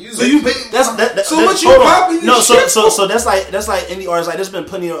have to use so it. You so what you popping? No, so that's like indie artists. Like there's been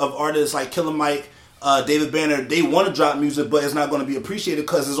plenty of artists like Killer Mike, David Banner. They want to drop music, but it's not going to be appreciated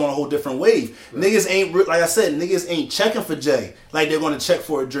because it's on a whole different wave. Right. Niggas ain't like I said. Niggas ain't checking for Jay like they're going to check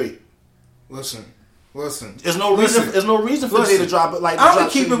for a Drake. Listen. There's no reason for Jay to drop it. Like I'm gonna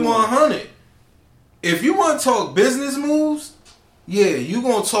keep it 100. If you want to talk business moves, yeah, you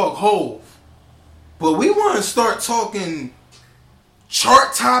gonna talk Hove. But we want to start talking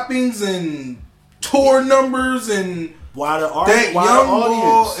chart toppings and tour numbers and wider that young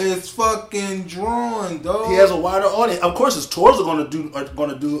audience is fucking drawn, dog. He has a wider audience. Of course, his tours are gonna do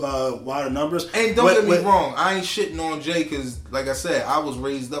wider numbers. And don't get me wrong, I ain't shitting on Jay because, like I said, I was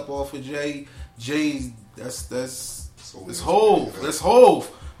raised up off of Jay. Jay's that's Hove. That's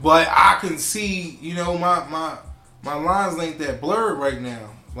Hove. But I can see, my lines ain't that blurred right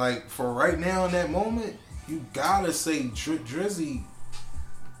now. Like, for right now in that moment, you gotta say Drizzy.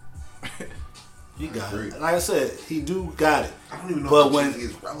 He got it. Like I said, he do got it. I don't even know but when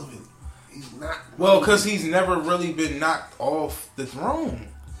he's relevant. He's not. Well, because he's never really been knocked off the throne.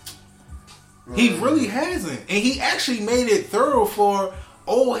 He really hasn't. And he actually made it thorough for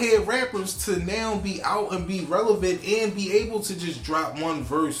old head rappers to now be out and be relevant and be able to just drop one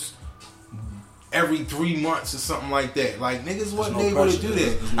verse every 3 months or something like that. Like, niggas wasn't able to do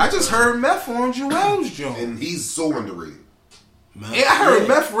that. I just heard Meth on Joel's joint. And he's so underrated. Yeah, I heard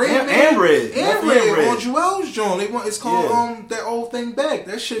Meth Red and Red on Joel's joint. It's called That Old Thing Back.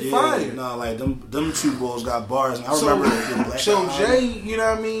 That shit fire. No, like them two boys got bars. And I remember that. So Jay, you know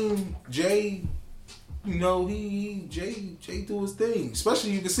what I mean? Jay, Jay do his thing.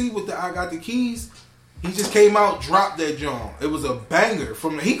 Especially you can see with the I Got the Keys. He just came out, dropped that joint. It was a banger.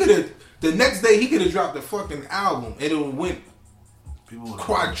 The next day, he could have dropped the fucking album. And it went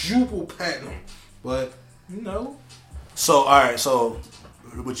quadruple platinum. But, So, alright, so,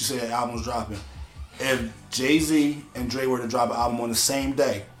 what you say, the album's dropping. If Jay-Z and Drake were to drop an album on the same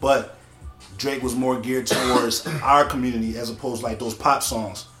day, but Drake was more geared towards our community as opposed to, like, those pop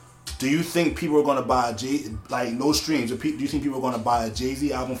songs, do you think people are going to buy, no streams, do you think people are going to buy a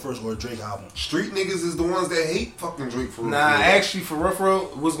Jay-Z album first or a Drake album? Street niggas is the ones that hate fucking Drake for real. Nah, actually, for real,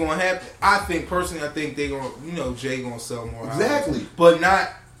 what's going to happen, I think they going to, Jay going to sell more Exactly. albums. But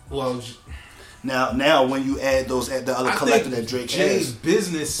not, Now, when you add the other collector that Drake Jay's has,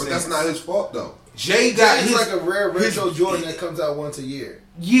 business, but that's not his fault though. Jay got Jay's like a rare retro Jordan that comes out once a year.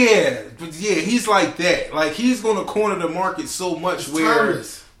 Yeah, but he's like that. Like he's gonna corner the market so much where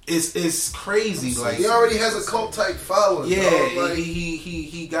it's crazy. Like he already has a cult type following. Yeah, like,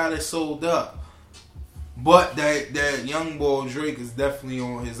 he got it sold up. But that young boy Drake is definitely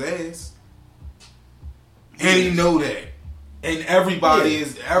on his ass, and he know that. And everybody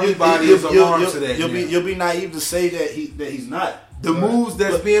is alarmed to that. You'll be naive to say that he's not. The moves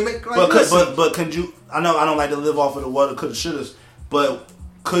that's being made. Like, but can you? I know I don't like to live off of the what coulda shouldas, but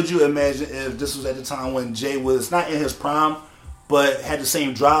could you imagine if this was at the time when Jay was not in his prime, but had the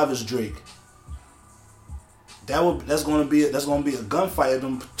same drive as Drake? That's going to be a gunfight if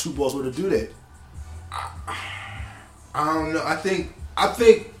them two boys were to do that. I don't know. I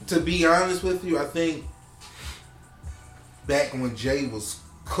think to be honest with you, I think back when Jay was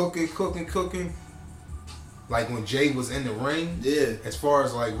cooking, like when Jay was in the ring, yeah. As far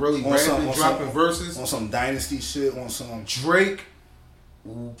as like really rapping, dropping verses on some dynasty shit, on some Drake,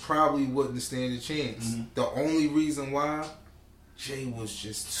 probably wouldn't stand a chance. Mm-hmm. The only reason why Jay was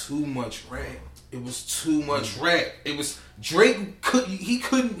just too much rap. It was too much rap. It was Drake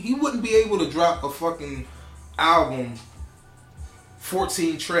he wouldn't be able to drop a fucking album,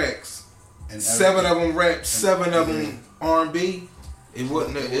 14 tracks, And 7 of them rap, 7 of them R&B. It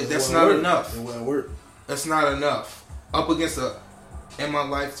wouldn't. That's not enough. It wouldn't work. That's not enough. Up against a In My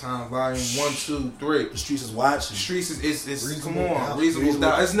Lifetime, volume 1, 2, 3. The streets is watching. The streets is come Reasonable on, Doubt. reasonable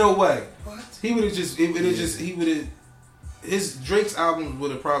doubt. There's no way. What? He would have just. It would have just. He would have. His Drake's albums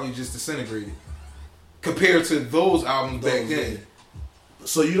would have probably just disintegrated compared to those albums back then.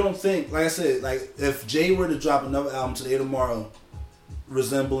 So you don't think, like I said, like if Jay were to drop another album today or tomorrow,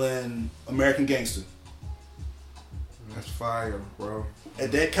 resembling American Gangster, That's fire, bro.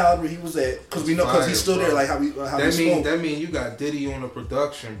 at that caliber he was at, because we know, because he's still Fire, there, bro. like how we spoke. That mean you got Diddy on the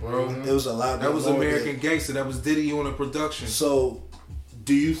production, bro. It was a lot. That was going on American there. Gangster. That was Diddy on the production. So,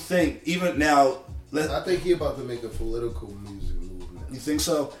 do you think even now? I think he about to make a political music movement. You think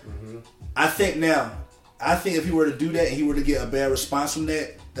so? Mm-hmm. I think now. I think if he were to do that and he were to get a bad response from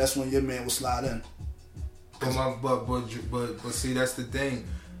that, that's when your man will slide in. But see, that's the thing.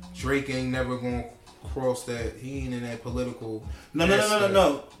 Drake ain't never gonna cross that. He ain't in that political. No.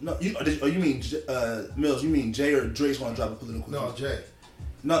 You mean Mills? You mean Jay or Drake's gonna drop a political? No, Jay.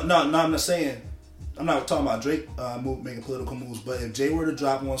 No. I'm not saying. I'm not talking about Drake making political moves. But if Jay were to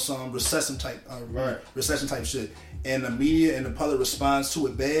drop on some recession type shit, and the media and the public responds to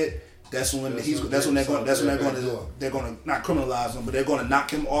it bad, that's when they're going to not criminalize him, but they're going to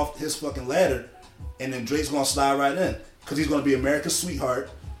knock him off his fucking ladder, and then Drake's going to slide right in because he's going to be America's sweetheart.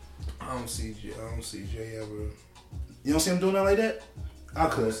 I don't see Jay ever. You don't see him doing that like that? I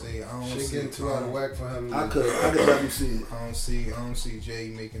could. Shit getting too out of whack for him. I could definitely see it. I don't see Jay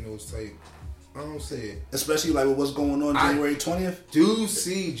making those type. I don't see it. Especially like with what's going on January 20th. Do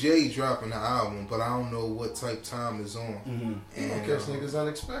see Jay dropping the album, but I don't know what type time is on. Mm-hmm. And I guess niggas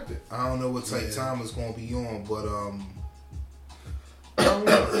unexpected. I don't know what type time is going to be on, but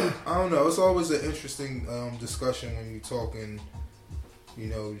I don't know. It's always an interesting discussion when you're talking,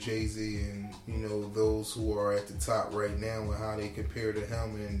 Jay-Z and those who are at the top right now and how they compare to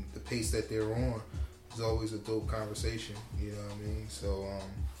him and the pace that they're on. It's always a dope conversation. You know what I mean? So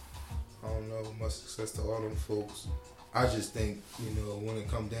I don't know. Much success to all them folks. I just think, when it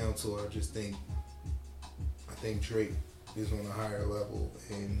comes down to it, I think Drake is on a higher level,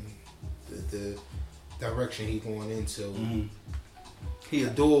 and the direction he going into, he a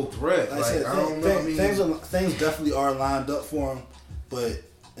dual threat. Like I said, I don't know. Things definitely are lined up for him, but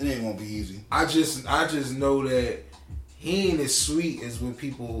it ain't gonna be easy. I just know that he ain't as sweet as when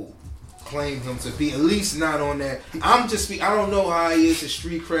people claim him to be, at least not on that. I don't know how he is, his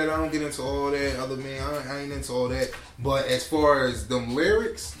street cred. I don't get into all that. Other man, I ain't into all that. But as far as them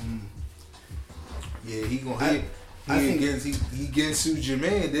lyrics, yeah, he getting sued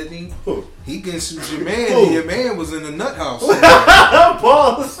Jermaine, didn't he? Who? He getting sued Jermaine. And your man was in the nut house.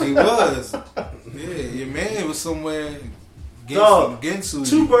 Pause. He was. Yeah, your man was somewhere. Getting sued.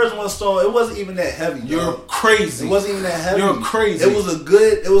 Two birds, one stone. It wasn't even that heavy. You're crazy. It wasn't even that heavy. You're crazy. It was a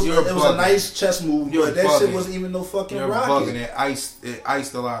good. It was You're a nice chess move, You're but that bugging. shit wasn't even no fucking You're rocket. bugging. It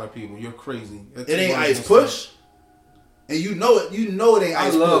iced a lot of people. You're crazy. It ain't Ice Push, and you know it. You know it ain't I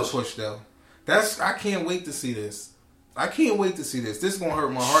Ice love Push. Push though. I can't wait to see this. This is gonna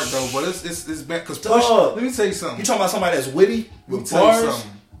hurt my heart though, but it's bad because Push. Dog. Let me tell you something. You talking about somebody that's witty Let me with tell you bars?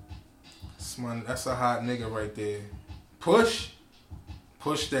 something. That's a hot nigga right there. Push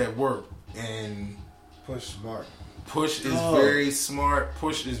that work, and Push smart. Push is very smart.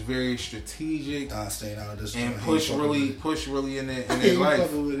 Push is very strategic, Staying out of this. and one. Push really in their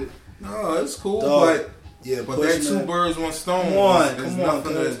life. With it. No, it's cool, Dog. Yeah, but Push, that two man. birds, one stone. Come on, There's come on,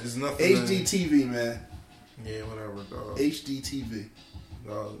 nothing. cuz. There's nothing. HDTV, man. Yeah, whatever, dog. HDTV.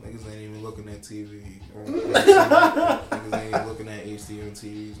 Dog, niggas ain't even looking at TV. Niggas ain't even looking at HD on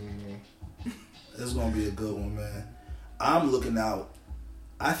TVs anymore. This is gonna be a good one, man. I'm looking out.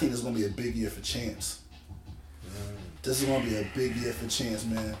 I think it's gonna be a big year for Chance. This is gonna be a big year for Chance,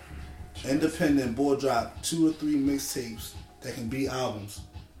 man. Independent boy dropped 2 or 3 mixtapes that can be albums,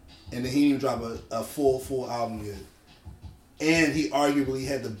 and then he didn't even drop a full album yet. And he arguably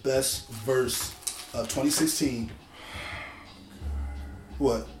had the best verse of 2016.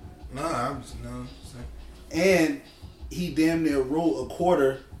 What? Nah, And he damn near wrote a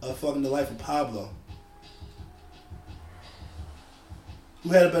quarter of fucking The Life of Pablo. Who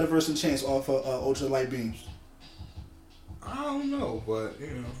had a better verse than Chance off of Ultra Light Beams? I don't know, but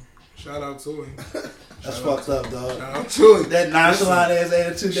shout out to him. That's fucked up, dog. Shout out to him. That nonchalant ass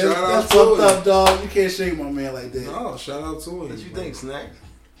attitude. Shout out That's to fucked him. up, dog. You can't shake my man like that. No, shout out to him. What you think, Snack?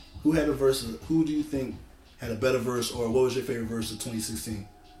 Who had a verse? Who do you think had a better verse, or what was your favorite verse of 2016?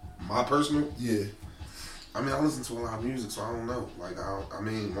 My personal, Yeah. I mean, I listen to a lot of music, so I don't know. Like, I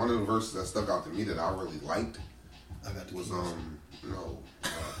mean, one of the verses that stuck out to me that I really liked I got the was keys. no.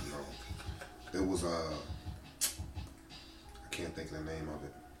 It was I can't think of the name of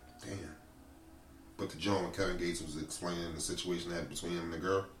it. Damn. But the joint when Kevin Gates was explaining the situation that between him and the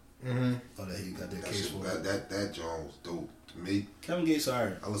girl. Mm-hmm. Oh, that he got that That case shit, for it. that joint was dope to me. Kevin Gates,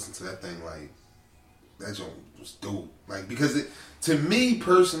 alright. I listened to that thing like that joint was dope. Like because it to me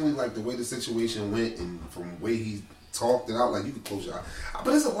personally, like the way the situation went and from the way he talked it out, like you could close your eye. But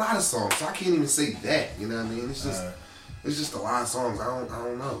there's a lot of songs, so I can't even say that. You know what I mean? It's just a lot of songs. I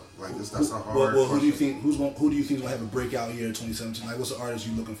don't know. Like that's a hard. Well, who do you question. think who do you think is gonna have a breakout year in 2017? Like, what's the artist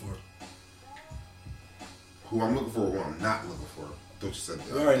you looking for? Who I'm looking for, or who I'm not looking for? Don't you say that?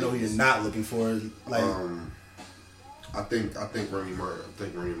 You already know who you're not looking for. Like, I think Remy Ma. I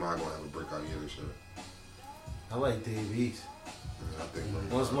think Remy Ma gonna have a breakout year this year. I like Dave East. I think Remy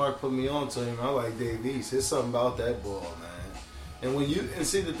Once Ma. Mark put me on to him, I like Dave East. There's something about that ball, man. And when you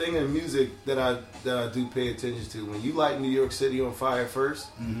see the thing in music that I do pay attention to, when you light New York City on fire first,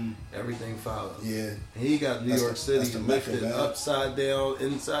 everything follows. yeah, And he got New That's York the City method, lifted man. upside down,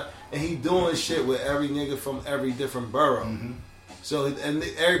 inside, and he doing shit with every nigga from every different borough. So and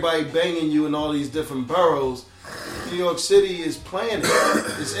everybody banging you in all these different boroughs. New York City is planning.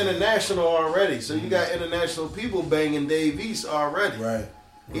 It's international already. So you got international people banging Dave East already. right.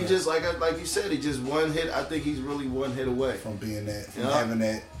 He just like you said, he just one hit. I think he's really one hit away. From being that, from Yeah. having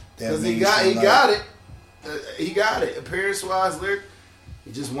that Because he mainstream got life. it. He got it. Appearance wise, lyric,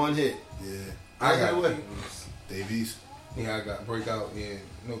 he just one hit. Yeah, I One hit got away. Davies. Yeah, I got breakout. Yeah,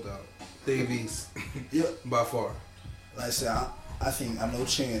 no doubt. Davies Yeah, by far. like I said, I think I'm no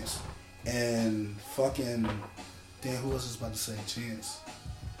chance. And fucking, damn, who else is about to say Chance?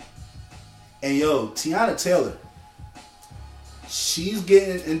 And yo, Tiana Taylor. She's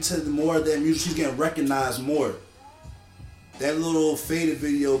getting into more of that music. She's getting recognized more. That little Faded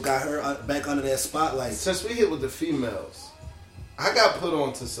video got her back under that spotlight. Since we hit with the females, I got put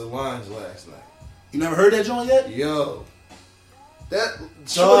on to Solange last night. You never heard that joint yet? Yo, that Dog.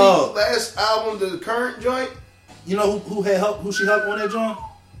 shorty last album, the current joint. You know who had help? Who she helped on that joint?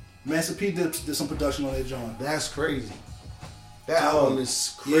 Master P did some production on that joint. That's crazy. That Dog. album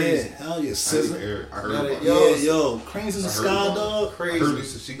is crazy. Yeah, hell yeah, I didn't SZA. hear it. I heard Got it, about yo. it. Yo, Cranes in the I heard Sky, about it. dog. I heard Crazy,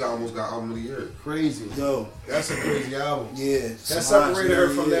 this. She almost got album of the year. crazy. Yo, That's a crazy album. yeah. That Solange, separated her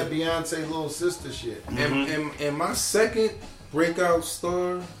yeah, from yeah. that Beyonce little sister shit. And my second breakout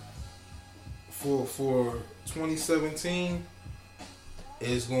star for 2017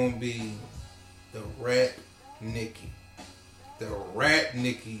 is gonna be the Rap Nicki. The Rap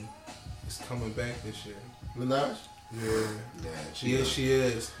Nicki is coming back this year. Minaj. Yeah. Yeah, Yes, she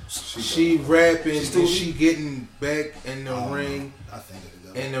is. She She rapping She still and she getting back in the ring. I think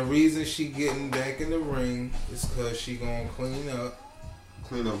it is. And the reason she getting back in the ring is because she gonna clean up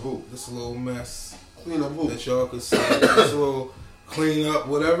clean up who? this little mess Clean up who? that y'all could see. This little clean up,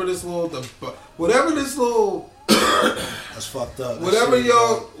 whatever this little That's fucked up. That whatever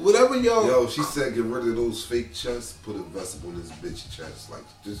shit, y'all Yo, she said get rid of those fake chests, put a vessel in this bitch chest. Like,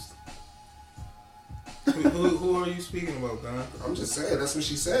 just, who are you speaking about, Don? I'm just saying, that's what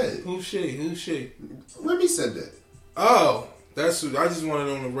she said. Who's she? Remy said that. Oh, that's what I just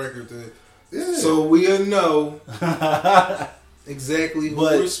wanted on the record to Yeah. so we'll know exactly who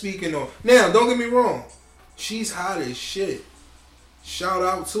But- we're speaking on. Now, don't get me wrong. She's hot as shit. Shout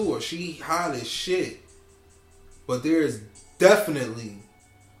out to her. She hot as shit. But there is definitely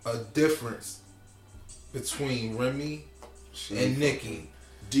a difference between Remy and Nicki.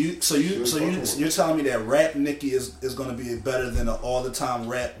 Do you? You're telling me that Rap Nicki is gonna be better than an all the time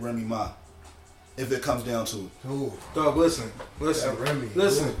rap Remy Ma, if it comes down to it. Ooh, Dog, listen. that Remy.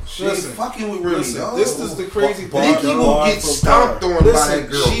 Listen. She ain't fucking with Remy, Listen, dog. this is the crazy thing. Nicki will bar get for stomped bar. on by Listen,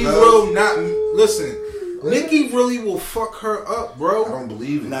 that girl. she cuz. will not. Listen, Nicki really will fuck her up, I bro. don't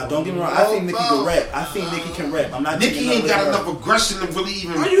believe it. Now, don't get me wrong. I think Nicki can rap. I think Nicki can rap. I'm not. Nicki taking ain't got nothing enough away aggression to really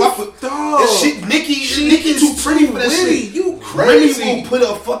even Are you fuck with. dog? That shit, Nicki She too is pretty too for that witty. shit. You crazy. Remy will put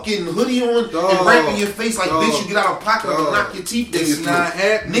a fucking hoodie on Dog. and rap in your face like, Dog. bitch, you get out of pocket Dog. and knock your teeth in It's your not throat.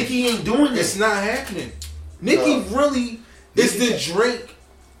 happening. Nicki ain't doing It's this. not happening. Nicki really is the Drake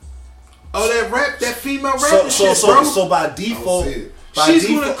of that rap, that female rapping shit, bro. So by I don't default, see it. by She's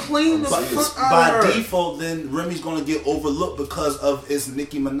default, gonna clean the by- fuck out by of her. default, then Remy's gonna get overlooked because of it's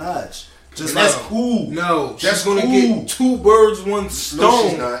Nicki Minaj. Just And that's like cool. No, That's she's gonna cool. get 2 birds, 1 stone.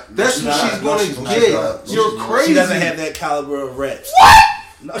 she's not. That's she's what not. she's No, gonna she's not. get. No, You're she's not. crazy. she doesn't have that caliber of raps.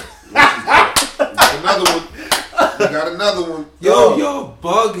 Another one. We got another one. Yo, you're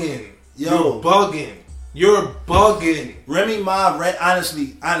bugging. Yo. You're bugging. You're bugging. Remy Ma,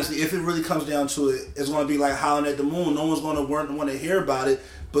 honestly, if it really comes down to it, it's going to be like Howling at the Moon. No one's going to want to hear about it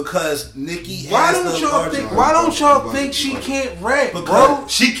because Nicki Why has don't the y'all larger- think? Why don't y'all think she can't rap, bro?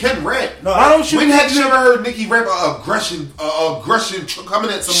 Because- She can rap. No, Why don't you? When think have you ever heard Nicki rap aggression coming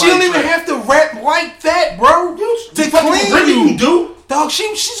at somebody? She don't even have to rap like that, bro. To clean Remy, you, you do? dog.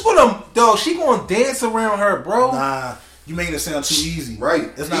 She's gonna dance around her, bro. Nah, you making it sound too easy.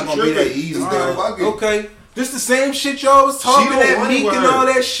 Right. It's not He going to be that tripping. easy. It's bro. not bugging. Okay. This the same shit y'all was talking She don't at want Meek and word. all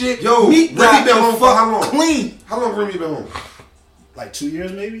that shit. Yo, Meek Remy got been the home for fuck how long? clean. How long Remy been home? Like 2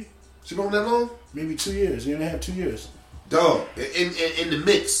 years, maybe? She been home that long? Maybe 2 years. You only have 2 years. Dog. In the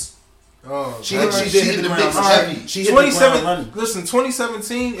mix. Oh, She Alright, did she hit in the the ground mix running. heavy. She hit the ground 27. running. Listen,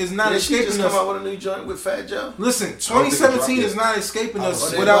 2017 is not Did she escaping just us. come out with a new joint with Fat Joe? Listen, think it dropped 2017 yet. is not escaping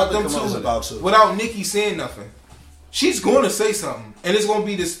us they without about to them come out with it. About to. two. Without Nicki saying nothing. She's going to say something, and it's going to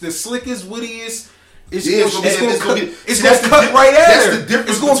be the slickest, wittiest. It's Yeah, going to see, cut right at That's her. the difference.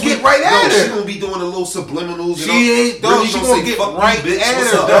 It's going to between- get right at She her. gonna be doing a little subliminals. She you know? ain't, dog. Remy She gonna gonna say, get "Fuck you, right bitch. at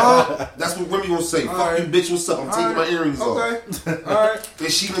What's her, up?" dog. That's what Remy gonna say. Fuck Alright. you, bitch. What's up? I'm taking my earrings off. Okay. All right. And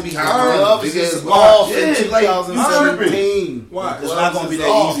she gonna be Her high. love Big is ass off bar. in Yeah, like, 2017. Why? It's not going to be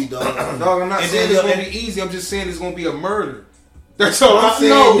that easy, dog. Dog, I'm not And saying then it's the- gonna be easy. I'm just saying it's gonna be a murder. That's all I'm saying.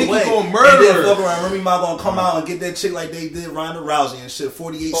 No Nicki way. gonna And murder then fuck her. around. Remy Ma gonna come out and get that chick like they did Ronda Rousey and shit.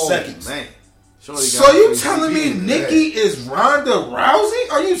 48 seconds. Man. Shorty So got you crazy. telling me Yeah. Nicki is Ronda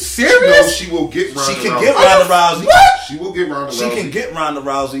Rousey? Are you No, serious? she will get Ronda She can Rousey. get Ronda Rousey. What? She will get Ronda She Rousey. can get Ronda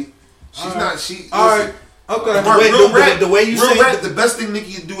Rousey. She's not. She. All right. listen, Okay. The way- real the- rap, the way you real say rap, the- the best thing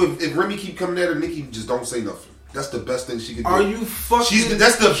Nicki can do if Remy keep coming at her, Nicki just don't say nothing. That's the best thing she can do. Are you fucking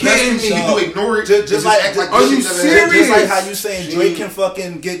That's the best kidding thing she me? can do. Ignore it. Just and just like- act like are this you shit never happened. serious? Just like how you saying She- Drake can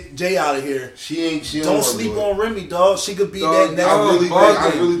fucking get Jay out of here. She ain't. She Don't wanna sleep do it. on Remy, dog. She could be Dog, that next. y'all bugging.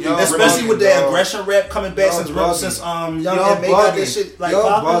 think Y'all Especially bugging, with that dog. aggression rap coming back Y'all since bugging. Young Y'all M.A. got bugging. this shit like Y'all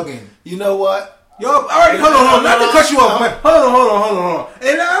popping. bugging. You know what? Yo, all right, hold on. Not to cut you off, man. Hold on.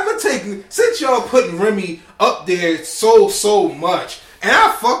 And I'm gonna take, since y'all putting Remy up there so much, and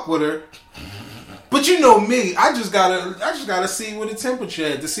I fuck with her, but you know me, I just gotta see where the temperature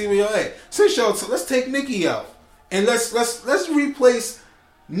at to see where y'all at. Since y'all, let's take Nicki out, and let's replace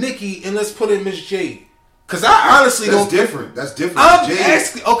Nicki and let's put in Miss J. Cause I honestly That's don't. different. That's different. I'm Jay-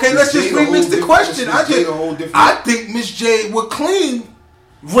 asking. Okay, Miss let's just Jade a whole remix the different- question. Miss Jade a whole different- I think Miss J would clean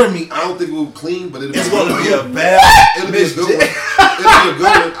Remy. I don't think it will clean, but it'll It's be gonna be a good. bad. It'll be a good one. It'll be a good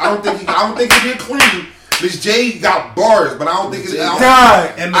one. I don't think it'll be clean. Miss J got bars, but I don't think it's.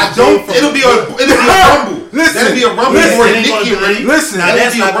 Die. And I Miss don't. J It'll be a rumble. Listen, That'll be a rumble listen, more it than ain't Nicki gonna and be- Remy. Listen, Now That'll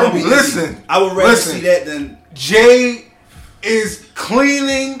that's be a not gonna rumble. be. Listen. I would rather Listen. see that than. Jay is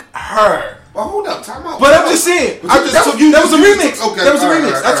cleaning her. Well, hold up, time out. But I'm just saying, But you just that took- was a you just remix. took- okay, That was a alright,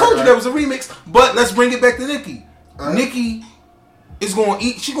 remix. alright, I told you alright. that was a remix. But let's bring it back to Nicki. Alright. Nicki is going to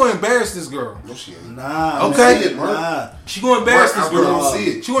eat. She's going to embarrass this girl. No, she ain't. Nah. Okay. man, See it, Mark. nah. She's going to embarrass Mark, this I girl. don't see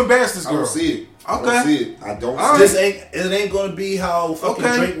it. She going to embarrass this I girl. don't see it. I Okay. don't see it. I don't All see This it. ain't gonna be how fucking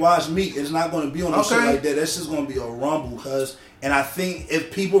Okay. Drake watched Meek. It's not gonna be on no shit Okay. like that. That's just gonna be a rumble, cuz. And I think if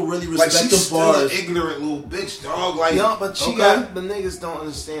people really Like, respect she's the still an bars, ignorant little bitch, dog. Like, Yo, but she Okay. got the niggas don't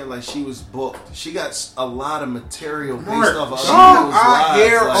understand. Like she was booked. She got a lot of material based Mark, off of she- other Dog, people's I lives.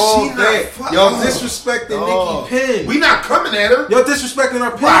 hear Like, all she not that. fuck- Y'all oh. disrespecting Oh. Nicki Penn. we not coming at her. Y'all disrespecting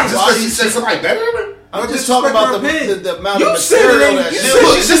her Why? pen. Just because she said somebody better than her? I'm Y'all just talking about disrespecting her pen. the amount You of said it material ain't- that you she said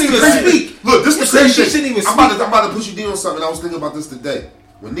was- she shouldn't even crazy. speak. Look, this You is said crazy. she shouldn't even I'm about speak. to put you down on something. I was thinking about this today.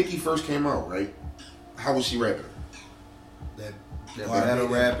 When Nicki first came out, right? How was she rapping? that battle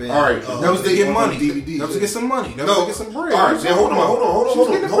rapping. All right. That was to get money. DVD, That was to get some money. That was to get some bread. All right, now hold on. She was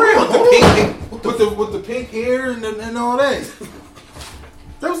getting the bread with the pink hair and all that.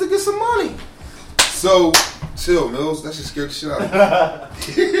 That was to get some money. So, chill, Mills. That shit scared the shit out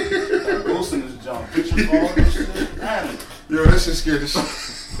of me. Wilson is John. Picture phone and shit. Damn. Yo, that shit scared the shit.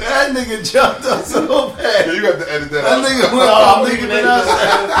 That nigga jumped up so bad. You got to edit that That out. nigga went No, off I'm leaving leaving it that.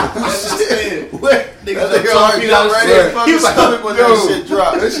 outside. What? That nigga already got ready to fucking stomach when that shit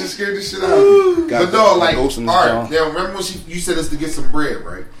dropped. That shit scared the shit out of me. Got But no, the like, all ghost in his right. jaw. Now, remember when you said it's to get some bread,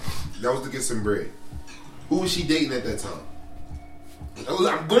 right? That was to get some bread. Who was she dating at that time?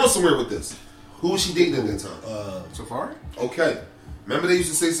 I'm going somewhere with this. Who was she dating at that time? Safari? Okay. Remember they used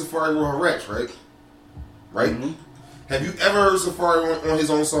to say Safari were her rats, right? Right? Mm-hmm. Have you ever heard Safari on his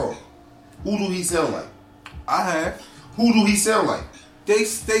own song? Who do he sound like? I have. Who do he sound like? They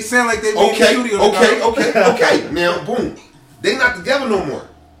sound like they be in the Okay, studio. okay. Now, boom. They not together no more.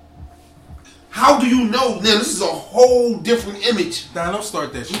 How do you know? Now, this is a whole different image. Nah, don't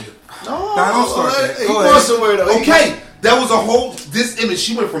start that shit. No, Nah, don't start that. He Go going ahead. somewhere though. Okay, That was a whole this image.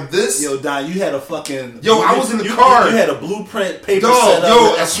 She went from this. Yo, Don, you had a fucking. I was in the car. You had a blueprint paper Dog, set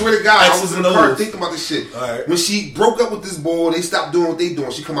up. I swear to God, I was in the car thinking about this shit. All right. When she broke up with this boy, they stopped doing what they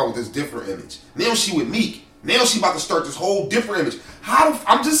doing. She come out with this different image. Now she with Meek. Now she about to start this whole different image.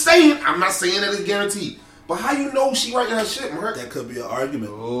 I'm just saying. I'm not saying that it's guaranteed. But how you know she writing her shit, Mark? That could be an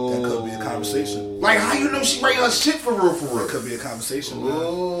argument. That could be a conversation. Like, how you know she writing her shit for real, for real? That could be a conversation,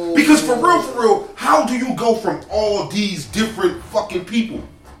 man. Because for real, how do you go from all these different fucking people?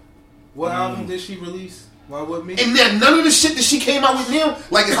 What album did she release? Why with me? And then none of the shit that she came out with now,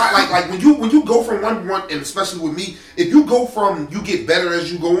 like if I like when you go from one, and especially with me, if you go from you get better as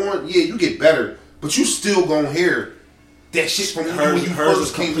you go on, yeah, you get better, but you still gonna hear that shit from when you hers first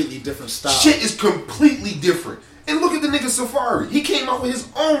is came. completely different style. Shit is completely different. And look at the nigga Safari. He came out with his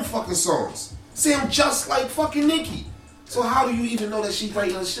own fucking songs. Sound just like fucking Nicki. So how do you even know that she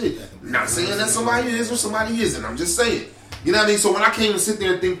writing her shit? Not saying that somebody is or somebody isn't. I'm just saying. You know what I mean? So when I came and sit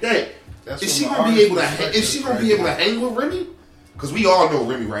there and think that, is she gonna be able to hang with Remy? Because we all know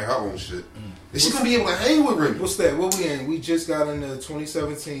Remy write her own shit. Is she gonna be able to hang with Remy? What's that? What we in? We just got into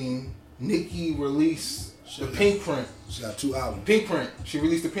 2017. Nicki released the Pink Print. She got 2 albums. Pink Print. She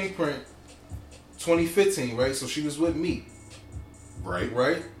released the Pink Print 2015, right? So she was with me. Right.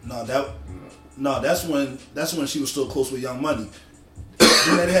 No, that's when she was still close with Young Money.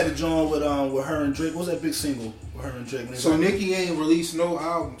 Then they had a joint with her and Drake. What was that big single with her and Drake? So Nicki ain't released no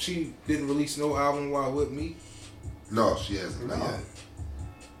album. She didn't release no album while with me. No, she hasn't. No. Yet.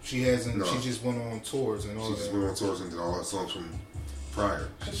 She hasn't. No. She just went on tours and all She that. just went on tours and did all her songs from prior.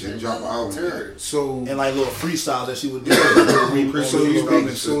 She didn't drop an album yet. So and like little freestyles that she would do.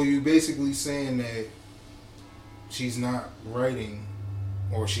 So you basically saying that she's not writing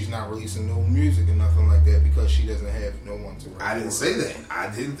or she's not releasing no music or nothing like that because she doesn't have no one to write. I didn't say that. I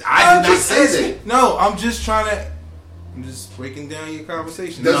did I'm not just say saying- that. No, I'm just trying to. I'm just breaking down your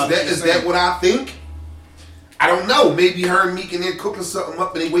conversation. Is that what I think? I don't know. Maybe her and Meek and they're cooking something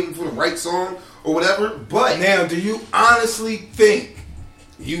up and they waiting for the right song or whatever. But Now, do you honestly think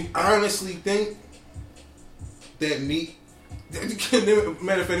that Meek?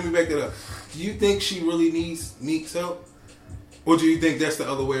 Matter of fact, let me back that up. Do you think she really needs Meek's help, or do you think that's the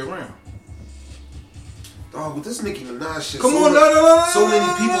other way around? oh, with this Nicki Minaj shit. Come so on, much- no. So many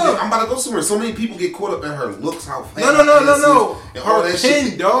people. I'm about to go somewhere. So many people get caught up in her looks, how fast No. and all Her that pen,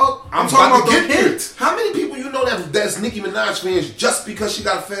 shit. dog. I'm talking about to about get the there. hits. How many people you know that's Nicki Minaj fans just because she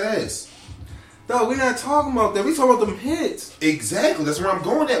got a fat ass? Dog, we're not talking about that. We talking about them hits. Exactly. That's where I'm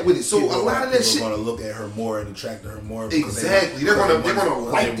going at with it. So a lot of that shit. People are gonna look at her more and attract to her more. Exactly. They're gonna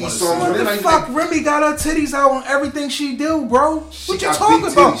like these songs. What They're the not fuck? even- Remy got her titties out on everything she do, bro. What you got talking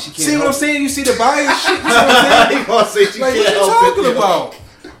big about? titties. She can't See what I'm help saying? You see the bias shit? You know what I'm saying? He gonna say she Like, what can't you help it,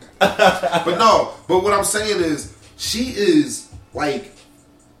 talking about? But what I'm saying is, she is like,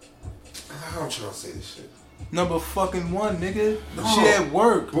 how am I trying to say this shit? Number fucking 1, nigga. No. She at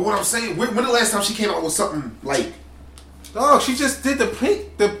work. But what I'm saying, when the last time she came out with something like, Dog, she just did the pink.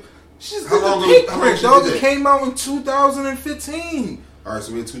 She just How did long the ago- pink how long print, she dog. did It that? came out in 2015. all right,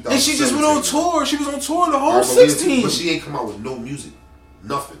 so we're in 2017. And she just went on tour. She was on tour the All whole right, but we in- 16. But she ain't come out with no music,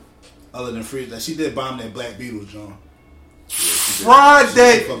 nothing. Other than free, that she did bomb that Black Beatles, John.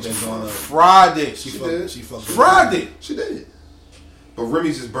 Friday. She fucked that joint up. Friday. She did. fucked. Friday. She did. But Remy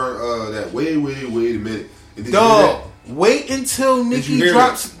just burnt that. Wait a minute. And did you hear Dog, wait until you Nicki hear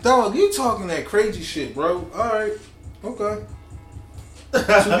drops. Dog, you talking that crazy shit, bro. Alright. Okay.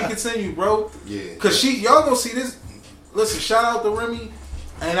 So we continue, bro. that? Yeah. Cause y'all gonna see this. Listen, shout out to Remy.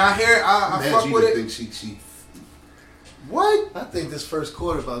 And I Imagine fuck you with to it. think she What? I think this first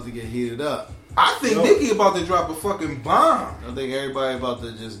quarter about to get heated up. I think Nicki about to drop a fucking bomb. I think everybody about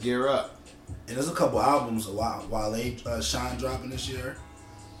to just gear up. And there's a couple albums, Wale, Shine dropping this year.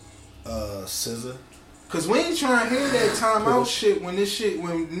 SZA. Cause we ain't trying to hear that timeout shit when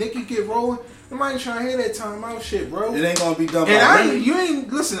Nicki get rolling. Nobody trying to hear that timeout shit, bro. It ain't gonna be done by And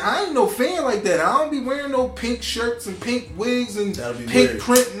Remy. I ain't no fan like that. I don't be wearing no pink shirts and pink wigs and That'll be pink weird.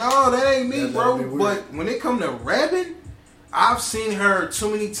 print. No, that ain't me, That'll bro. be weird. But when it come to rapping, I've seen her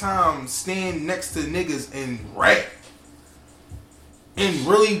too many times stand next to niggas and rap. And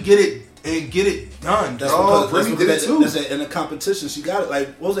really get it done, That's dog. because Remy did it too. in the competition. She got it.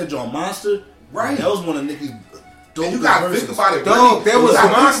 Like, what was that joint? Monster? Right. That was one of Nicki's dope. And you gotta verses. think about it. Dog, that Remy, was you gotta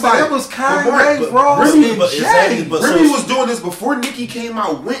think Monster. about it. That was But Mark, Kanye, Ross, Remy- and but Jay. exactly, but Remy so- was doing this before Nicki came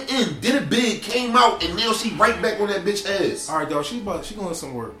out, went in, did it big, came out, and now she right back on that bitch ass. All right, dog. She going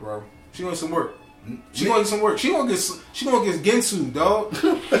some work, bro. She going some work. She going some work. She gonna get Gensu, dog.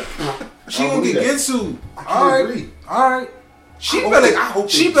 She I gonna believe get that. Gensu. I can't All right, agree. all right. She I better hope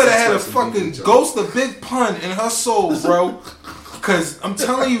they she better have a successful fucking each other. ghost of Big Pun in her soul, bro. Cause I'm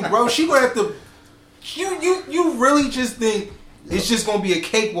telling you, bro, she gonna have to. You really just think it's just gonna be a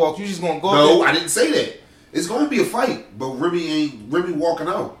cakewalk? You just gonna go? No, I didn't say that. It's gonna be a fight, but Remy walking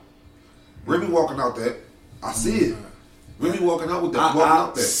out. Remy walking out that. I see it. Remy walking out with that. Walking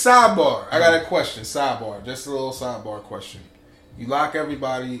out that. Sidebar. I got a question. Sidebar. Just a little sidebar question. You lock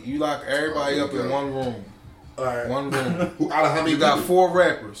everybody up in one room. All right. One room. Who out of how many? You got people? 4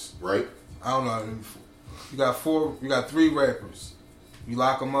 rappers. Right. I don't know. You got 4. You got 3 rappers. You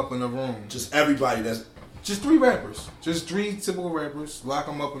lock them up in a room. Just everybody that's Just 3 rappers. Just 3 typical rappers. Lock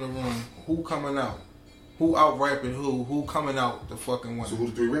them up in a room. Who coming out? Who out rapping who? Who coming out the fucking winner? So who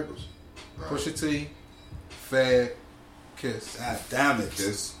the 3 rappers? Pusha T, Fab, Kiss. God damn it.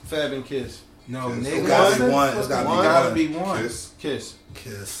 Kiss. Fab and Kiss. No, Kiss. nigga. It's gotta be one. It's gotta be Gotta one. be one. Kiss. Kiss.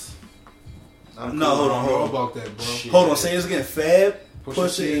 Kiss. I'm No, cool. hold I on, don't know hold on. about that, bro. Shit. Hold on, say this again. Fab, Pusha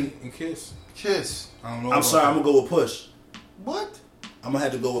Push T it. and Kiss. Kiss. I don't know. I'm about sorry, that. I'm gonna go with Push. What? I'm gonna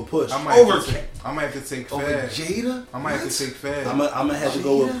have to go with Push. I might have to take Over Fab. Jada? I might have to take Fab. I'm gonna have to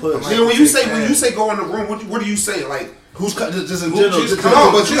go with Push. I'm Then when you say go in the room, what do you say? Like Who's just in Who general? just just- come no,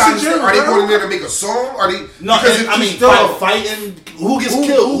 on, but you just gotta in general, are they bro. going in there to make a song? Are they? No, because I mean, dog. fighting. Who gets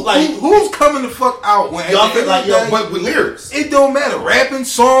killed? Who's coming the fuck out? When Y'all at the feel like end of the yo, day, but with lyrics. it don't matter. Rapping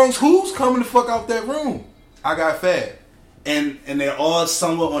songs. Who's coming the fuck out that room? I got Fab. and they're all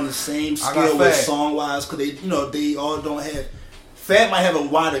somewhat on the same I got scale with Fab. song wise, because they all don't have. Fab might have a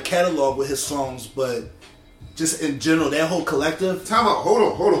wider catalog with his songs, but just in general, that whole collective. Time out. Hold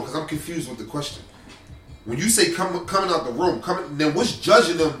on, because I'm confused with the question. When you say coming out the room, then what's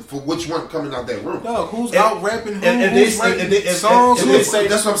judging them for which one coming out that room? Dog, who's And- out rapping who? and Who's they- writing and they- and- songs? and Who- they say-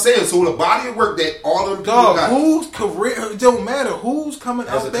 That's what I'm saying. So the body of work that all them people Dog, got. whose career? It don't matter. Who's coming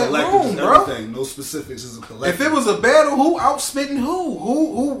As a out that collective, room, is bro? everything. No specifics is a collective. If it was a battle, who out spitting who?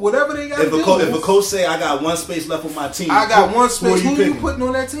 Who? Whatever they got to if do. a coach say I got one space left on my team, I got one who space. Who you picking? putting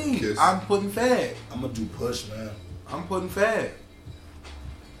on that team? Kiss. I'm putting Fab. I'm gonna do Push, man. I'm putting Fab.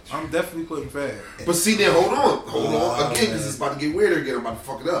 I'm definitely putting Fab. But see, then hold on again, because it's about to get weirder again. I'm about to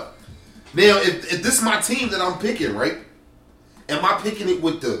fuck it up. Now, if this is my team that I'm picking, right? Am I picking it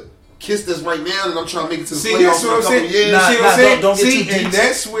with the Kiss that's right now, and I'm trying to make it to the See, playoffs that's in what a I'm couple saying. years? Nah, See what I'm saying? don't get See, too and deep.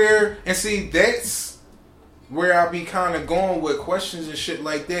 that's where I be kind of going with questions and shit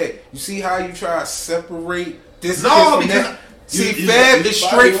like that. You see how you try to separate this? No, kid from because that? See, you- Fab you- is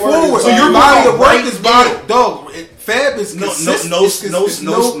body straightforward. work is So your body body work of work right is body. now. Dog, Fab is No- consistent. no- It's no- it's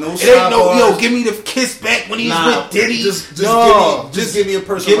no It ain't no, sidebars. yo, give me the Kiss back when he's Nah, with Diddy. just No, give me a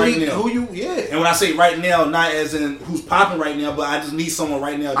person give right me now. who you, yeah. And when I say right now, not as in who's popping right now, but I just need someone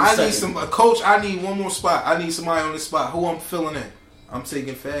right now. I need a coach. I need one more spot. I need somebody on this spot. Who I'm filling in? I'm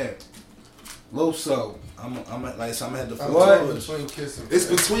taking Fab. Loso. I'm like I said, I'm gonna have to I'm flip torn to between Kiss and It's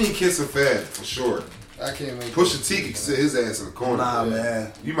Fab. between Kiss and Fab for sure. I can't make Pusha T can sit his ass in the corner. Nah,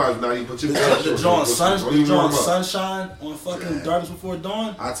 man. You might not even put your The belt John short. Sun, Don't the even John warm up. Sunshine on fucking Yeah. Darkness Before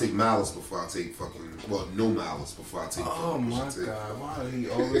Dawn. I take Malice before I take fucking no Malice before I take. Oh fucking my Pusha T. God! Why did he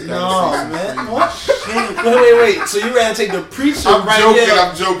always? No, gotta say man. something What? crazy? Wait. So you rather take the preacher I'm right joking, here?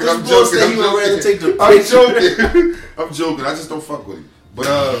 I'm joking, This I'm boy joking, said I'm he would rather joking. take the I'm preacher. joking. I'm joking. I just don't fuck with him. But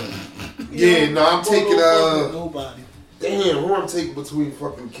yeah, no, I'm taking nobody. damn, who I'm taking between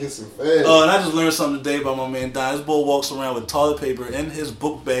fucking Kiss and Fab? And I just learned something today about my man Don. This boy walks around with toilet paper in his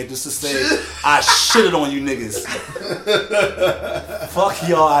book bag just to say, I shitted on you niggas. Fuck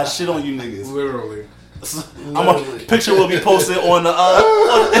y'all, I shit on you niggas. Literally. I'm a picture will be posted on the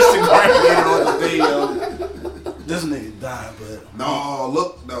Instagram later on the day, yo. This nigga died, but No,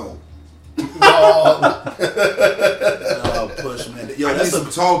 look, no. Push, man. Yo, I need that's some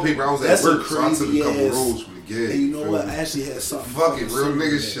a toilet paper. I was at that's a work, so I took a couple crazy ass- rolls from the gig. and you know feel what? me? I actually had something. Fuck it, real similar nigga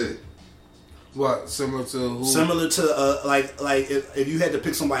to that. shit. What? Similar to who? Similar to like if you had to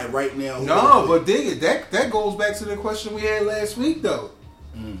pick somebody right now. who No, would but dig it. That goes back to the question we had last week though.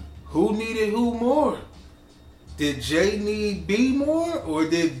 Who needed who more? Did J need B more, or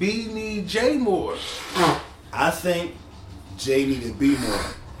did B need J more? I think Jay needed B more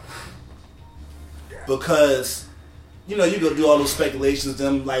because you know you go do all those speculations,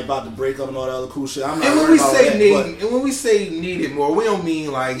 them like about to break up and all that other cool shit. I'm not And when worried we about say that, need, but- and when we say needed more, we don't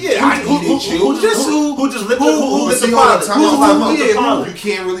mean like Yeah, I who needed you. just lit But the see, pilot? all the time, Who lit the pilot? you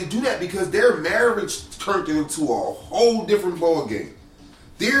can't really do that because their marriage turned into a whole different ball game.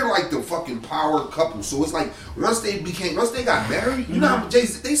 They're like the fucking power couple. So it's like once they got married, you know how much they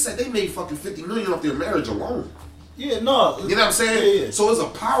said they made fucking $50 million off their marriage alone. Yeah, no. You know what I'm saying? Yeah. So it's a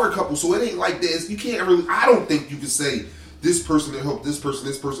power couple. So it ain't like this. You can't really. I don't think you can say this person to help this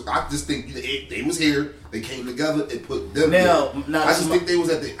person. I just think they was here. They came together and put them. Now I just think they was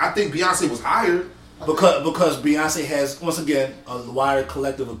at the. I think Beyonce was hired. Because Beyonce has, once again, a wider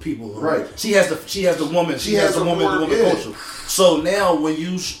collective of people. Right. She has the woman. She has the woman culture. So now when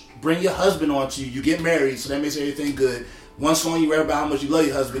you bring your husband onto you get married, so that makes everything good. One song you rap about how much you love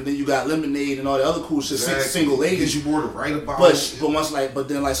your husband, then you got Lemonade and all the other cool shit. Exactly. Single ladies. Gives you more to write about. But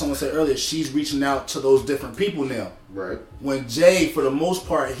then like someone said earlier, she's reaching out to those different people now. Right. When Jay, for the most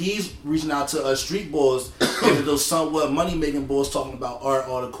part, he's reaching out to street boys and to those somewhat money making boys talking about art,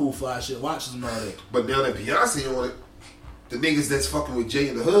 all the cool fly shit, watches and all that. But now that Beyonce on it, the niggas that's fucking with Jay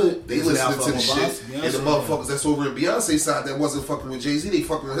in the hood, they listening to the shit. And the motherfuckers that's over in Beyonce's side that wasn't fucking with Jay-Z, they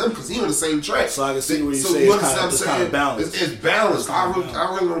fucking with him because he on the same track. So I can see what you so say. You It's understand kind what I'm saying? balanced. It's balanced.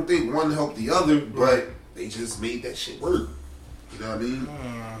 I really don't think one helped the other, but they just made that shit work. You know what I mean?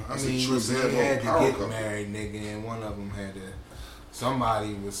 I mean, they had to get married, nigga, and one of them had to.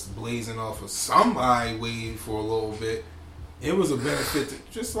 Somebody was blazing off of somebody waiting for a little bit. It was a benefit to,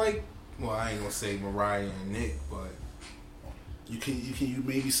 just like, well, I ain't gonna say Mariah and Nick, but you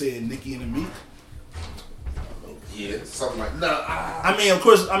maybe say Nicki and the Meek. Yeah, something like I mean, of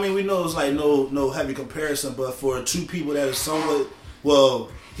course, we know it's like no heavy comparison, but for two people that are somewhat, well,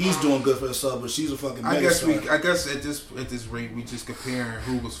 he's doing good for himself, but she's a fucking. I guess at this rate we just comparing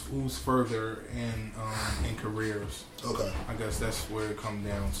who's further in careers. Okay. I guess that's where it comes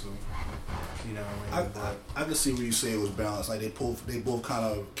down to. You know what I mean? I can see where you say it was balanced. Like they both kind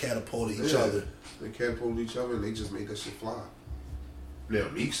of catapulted each other. They catapulted each other and they just made that shit fly. Now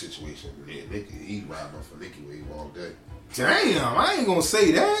Meek's situation, yeah, Nicki, he riding off of Nicki wave all day. Damn, I ain't gonna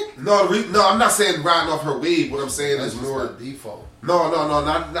say that. No, I'm not saying riding off her wave. What I'm saying That's is more default. No,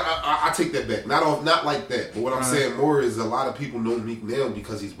 I take that back. Not like that. But what I'm saying more is a lot of people know Meek now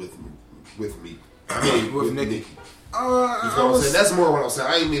because he's with Meek. I mean, with Nicki. You know what I'm saying? That's more what I'm saying.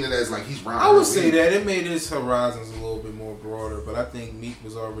 I ain't mean it as like he's riding. I would say that it made his horizons a little bit more broader, but I think Meek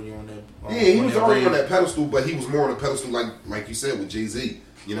was already on that. He was already on that pedestal, but he was more on the pedestal like you said with Jay-Z.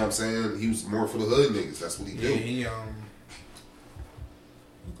 You know what I'm saying? He was more for the hood niggas. That's what he did. He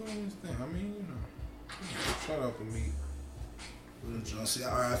doing his thing. I mean, you know, shout out to Meek. See,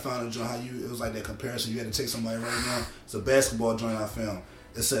 I found a joint. It was like that comparison. You had to take somebody right now. It's a basketball joint I found.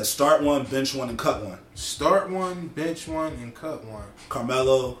 It says start one, bench one, and cut one. Start one, bench one, and cut one.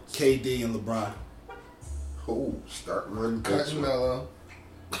 Carmelo, KD, and LeBron. Oh, start one, bench Cutting Melo.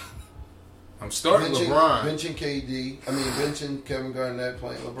 I'm starting LeBron. Benching KD. Benching Kevin Garnett,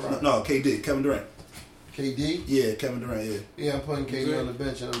 playing LeBron. No, KD, Kevin Durant. KD? Yeah, Kevin Durant, yeah. Yeah, I'm putting KD on the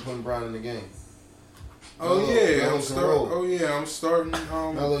bench and I'm putting Bron in the game. I'm starting.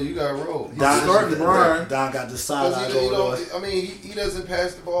 Melo, you got rolled. I'm starting Bron. Don got the side eye. He doesn't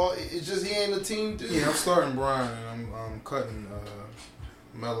pass the ball. It's just he ain't a team dude. Yeah, I'm starting Bron and I'm cutting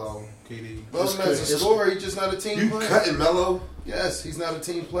Melo, KD. Melo's a scorer. He's just not a team player. You cutting Melo? Yes, he's not a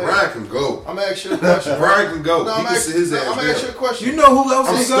team player. Brian can go. I'm asking you a question. Brian can go. No, he can sit his ass I'm down. asking you a question. You know who else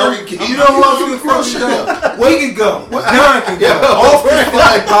can go? You know who else can go? We can go. Don can go. Off the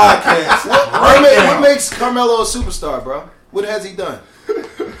Flag podcast. What makes Carmelo a superstar, bro? What has he done?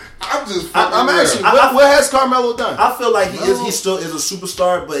 I'm asking. What has Carmelo done? I feel like he still is a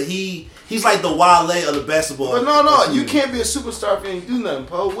superstar, but he's like the Wale of the basketball. But no, you can't be a superstar if you ain't do nothing,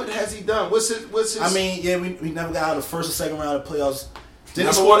 Poe. What has he done? What's his? We never got out of the first or second round of the playoffs. Didn't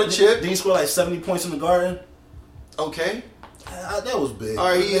he score the chip? Didn't he score like 70 points in the Garden? Okay. That was big. All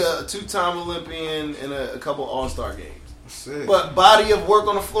right, he a two-time Olympian in a couple All-Star games. Sick. But body of work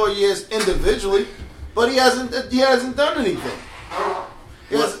on the floor, yes, individually, but he hasn't done anything.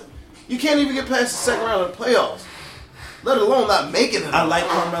 You can't even get past the second round of the playoffs, let alone not making it. I like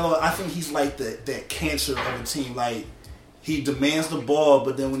Carmelo. I think he's like that cancer of a team. Like he demands the ball,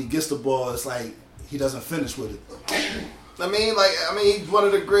 but then when he gets the ball, it's like he doesn't finish with it. He's one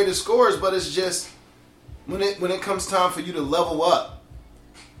of the greatest scorers, but it's just when it comes time for you to level up,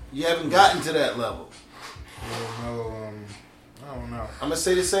 you haven't gotten to that level. I don't know. I'm gonna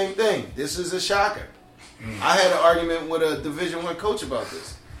say the same thing. This is a shocker. I had an argument with a Division I coach about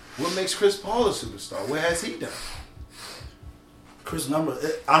this. What makes Chris Paul a superstar? What has he done? Chris number.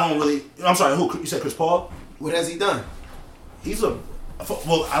 I'm sorry. Who you said? Chris Paul. What has he done? He's I don't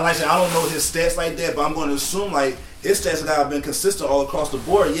know his stats like that, but I'm going to assume like his stats have been consistent all across the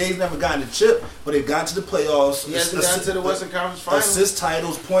board. Yeah, he's never gotten a chip, but they've gotten to the playoffs. He hasn't gotten to the Western Conference Finals. Assist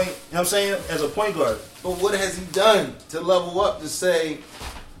titles, point. You know what I'm saying? As a point guard. But what has he done to level up to say?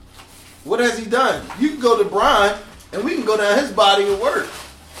 What has he done? You can go to Bron, and we can go down his body of work.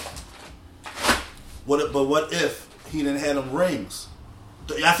 What if he didn't have them rings?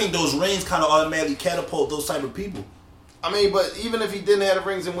 I think those rings kind of automatically catapult those type of people. I mean, but even if he didn't have the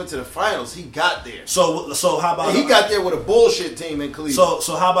rings and went to the finals, he got there. So how about And he got there with a bullshit team in Cleveland.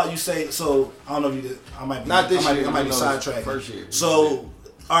 So how about you say? So I don't know if you did. I might be Not this year, I might be no, sidetracked. first year. So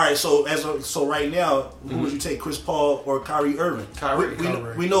all right. So so right now, who would you take, Chris Paul or Kyrie Irving? Kyrie.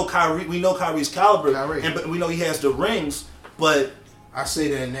 We know Kyrie. We know Kyrie's caliber, Kyrie. and but we know he has the rings. But I say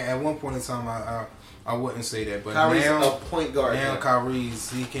that at one point in time, I wouldn't say that, but Kyrie's now a point guard. now Now.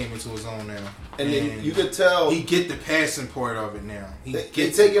 he came into his own now, And then you could tell he get the passing part of it now. He they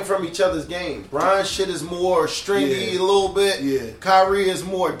gets taking from each other's game. Brian shit is more stringy Yeah. a little bit. Yeah. Kyrie is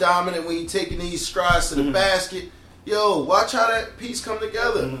more dominant when he taking these strides to the Mm-hmm. basket. Yo, watch how that piece come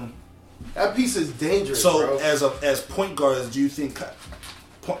together. That piece is dangerous, so bro. as point guards, do you think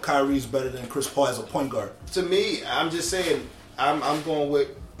Kyrie's better than Chris Paul as a point guard? To me, I'm just saying, I'm going with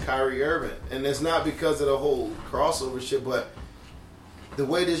Kyrie Irving, and it's not because of the whole crossover shit, but the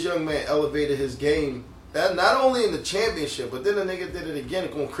way this young man elevated his game, that not only in the championship, but then the nigga did it again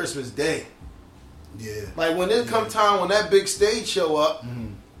on Christmas Day. Yeah. Like when it come time when that big stage show up,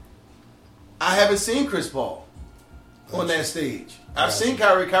 I haven't seen Chris Paul on that stage. I've seen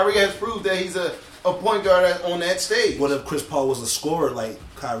Kyrie. Kyrie has proved that he's a point guard on that stage. What if Chris Paul was a scorer like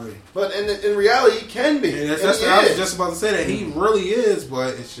Kyrie? But in reality, he can be. And that's And what he I was is. just about to say, that he really is,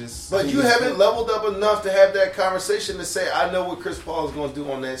 but it's just. But you haven't leveled up enough to have that conversation to say, I know what Chris Paul is going to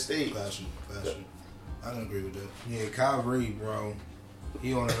do on that stage. Got you. I don't agree with that. Yeah, Kyrie, bro,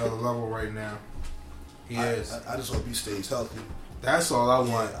 he on another level right now. He is. I just hope he stays healthy. That's all I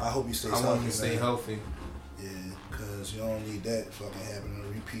want. I hope he stays I healthy. want him to stay man. healthy. Yeah, because you don't need that fucking happening to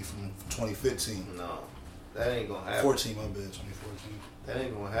repeat from 2015. No, that ain't going to happen. 14, my bad, 2014. That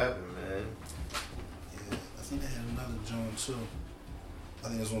ain't going to happen, man. Yeah, I think they had another joint too. I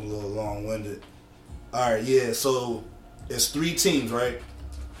think this one's a little long-winded. All right, yeah, so it's 3 teams, right?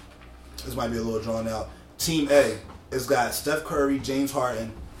 This might be a little drawn out. Team A, it's got Steph Curry, James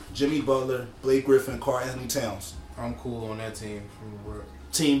Harden, Jimmy Butler, Blake Griffin, Karl Anthony Towns. I'm cool on that team from the work.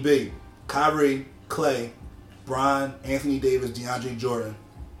 Team B, Kyrie, Clay, Bron, Anthony Davis, DeAndre Jordan.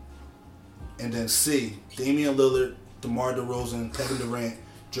 And then C, Damian Lillard, DeMar DeRozan, Kevin Durant,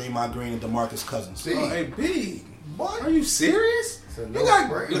 Draymond Green, and DeMarcus Cousins. See? Oh, hey, B, what? Are you serious? It's a You got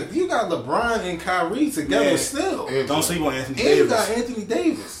no-brainer. you got LeBron and Kyrie together Yeah. still. And- Don't sleep on Anthony And you Davis. got Anthony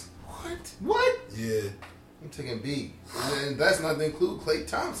Davis. What? What? Yeah. I'm taking B. And that's not to include Klay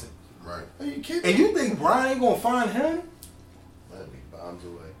Thompson. Right. Are you kidding And me? you think Brian ain't gonna find him? That'd be bombs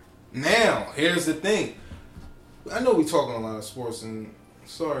away. Now, here's the thing. I know we talking a lot of sports, and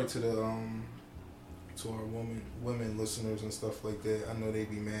sorry to the to our women listeners and stuff like that. I know they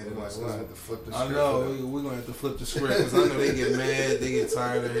be mad at us. We're gonna have to flip the I script. know for them. we're gonna have to flip the script because I know they get mad, they get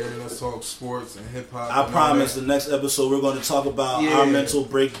tired of hearing us talk sports and hip hop. I promise the next episode we're going to talk about Yeah. our mental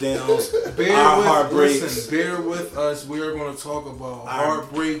breakdowns, Bear our with, heartbreaks, listen, bear with us. We are going to talk about our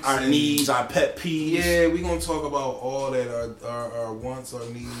heartbreaks, our and- needs, our pet peeves. Yeah, we're going to talk about all that, our wants, our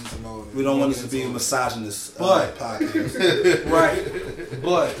needs, and all that. We don't want We'll this to get be a into it. misogynist But- podcast. Right.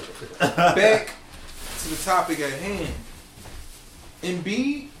 But back to the topic at hand.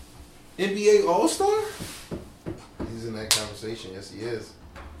 Embiid, NBA All-Star? He's in that conversation. Yes, he is.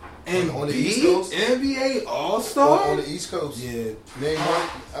 And On the East Coast? NBA On All-Star? the East Coast. Yeah, Name one.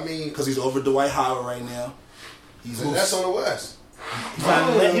 I mean, because he's over Dwight Howard right now. He's that's on the West. He's not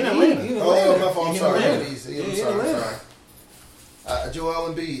in Atlanta. He in Oh, Atlanta. my fault. I'm He in sorry. Atlanta. I'm sorry. Yeah, I'm he in sorry. Atlanta.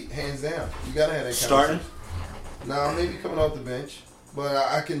 Joel Embiid, hands down. You gotta have that Starting. Nah, maybe coming off the bench, but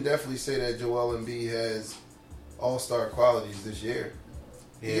I can definitely say that Joel Embiid has all-star qualities this year.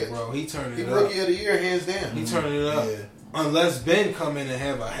 Yeah, bro, he turning He it rookie up. of the year, hands down. He turning it up. Yeah. Unless Ben come in and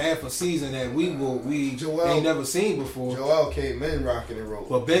have a half a season that we Joel- ain't never seen before. Joel came in rocking and rolling.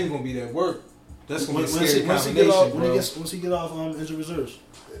 But Ben gonna be that work. That's gonna be a Once scary he combination, get off, bro. once he get off injured reserves,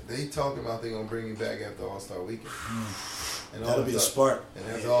 They talking about they gonna bring him back after All-Star Weekend. And that'll be a All-Star- spark. And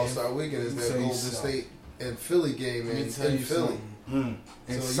after All-Star Weekend is Let me that tell you Golden something. State and Philly game Let me in tell you Philly. something. Mm.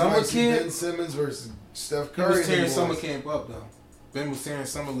 And So you summer might see Ben camp, Simmons versus Steph he Curry. was tearing and them summer boys. camp up though. Ben was tearing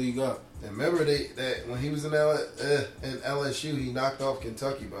summer league up. And remember that when he was in LSU, he knocked off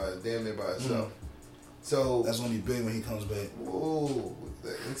Kentucky by damn near by himself. So That's gonna be big when he comes back. whoa,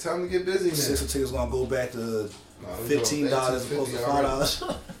 it's time to get busy now. Six tickets gonna go back to No, $15 as opposed to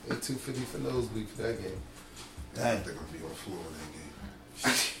 $5. They $250 for nosebleed for that game. Dang. Dang, They're gonna be on the floor in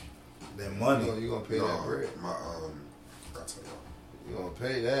that game. that money. You gonna pay that bread? My I'll tell y'all. You gonna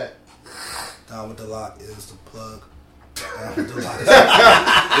pay that? Down with the lock is the plug. Down with the lock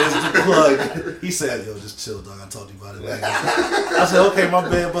is the plug. He said, "Yo, just chill, dog. I told you about it." Later. I said, "Okay, my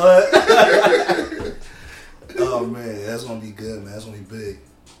bad, bud." Oh man, that's gonna be good, man. That's gonna be big.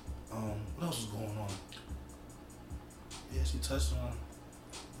 What else is going on? Yeah, she touched on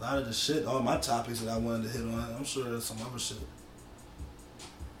a lot of the shit, all my topics that I wanted to hit on. I'm sure there's some other shit.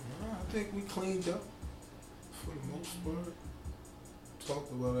 I think we cleaned up for the most part.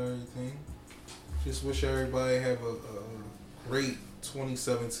 Talked about everything. Just wish everybody have a great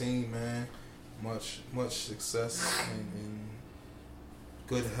 2017, man. Much success and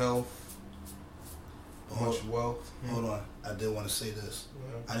good health. Much wealth. Hold on. I did want to say this.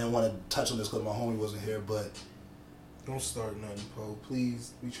 Yeah. I didn't want to touch on this because my homie wasn't here, but Don't start nothing, Poe.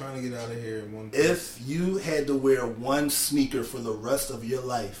 Please. We trying to get out of here in one if you had to wear one sneaker for the rest of your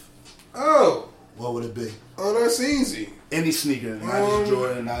life, Oh! what would it be? Oh, that's easy. Any sneaker, not just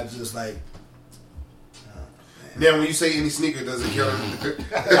Jordan, not just like. Now, when you say any sneaker, does it count?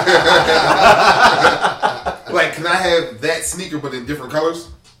 Like, can I have that sneaker but in different colors?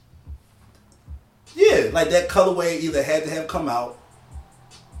 Yeah, like that colorway either had to have come out.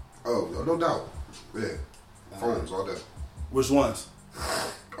 Oh, no doubt. Yeah. Phones, all that. Which ones?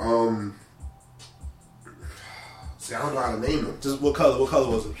 See, I don't know how to name them. Just what color? What color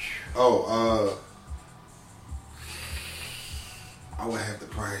was it? Oh, I would have the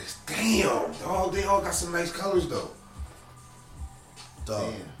price. Damn, dog. They all got some nice colors, though.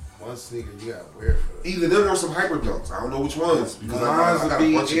 Dog. Damn, one sneaker you gotta wear for that. Either them or some Hyper Dunks. I don't know which ones. Because I Mine got would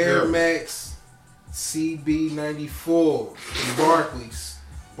a bunch be of Air pairs. Max CB94 from Barclays.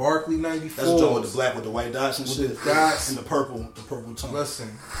 Barkley 94. That's the joint with the black with the white dots and With shit. the dots. And the purple tone. Listen,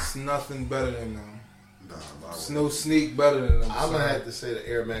 it's nothing better than them. Nah, It's no sneak better than them. I'm son. gonna have to say the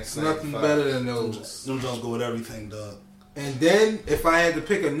Air Max. It's nothing 95. better than those. Them joints go with everything, dog. And then, if I had to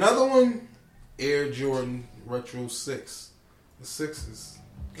pick another one, Air Jordan Retro 6. The 6s.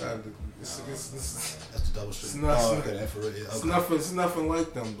 God, it's That's the double strip. It's not- oh, okay, the infrared. Yeah, okay. nothing. It's nothing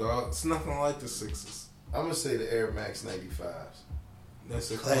like them, dog. It's nothing like the 6s. I'm gonna say the Air Max 95s.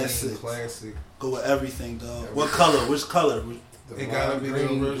 That's a Classic. classic. Go with everything, dog. What color? Which color? The It gotta lime be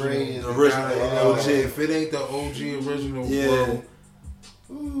green, the original. green, The and original, gotta- OG. If it ain't the OG original, Yeah. bro.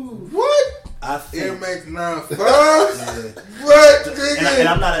 Ooh, what? I think. Air Max 95? Yeah. What, And, nigga?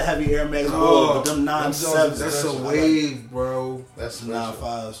 I'm not a heavy Air Max boy, but them 9.7s. That's a wave, bro. That's That's special.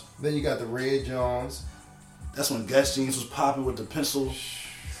 9.5s. Then you got the Red Jones. That's when Guess jeans was popping with the pencil.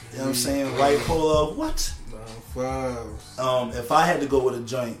 You know what I'm saying? White polo. What? 95s. If I had to go with a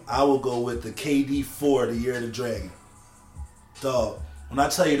joint, I would go with the KD4, the Year of the Dragon. Dog, when I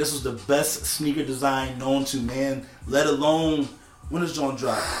tell you this was the best sneaker design known to man, let alone when this joint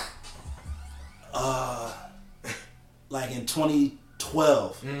drop? Like in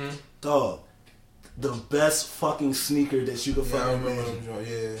 2012. Dog, the best fucking sneaker that you could Yeah, I fucking remember imagine. them joints,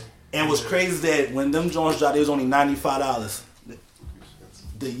 yeah. And what's crazy is that when them joints dropped, it was only $95.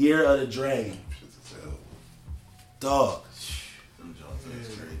 The Year of the Dragon. Dog.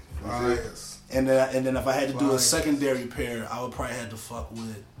 Fires. And then if I had to do a Fires. secondary pair, I would probably have to fuck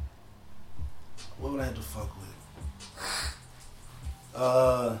with. What would I have to fuck with?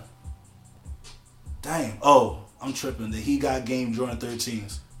 Damn. Oh, I'm tripping. The He Got Game Jordan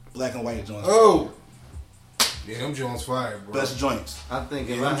 13s. Black and white joints. Oh! Yeah, them joints fire, bro. Best joints. I think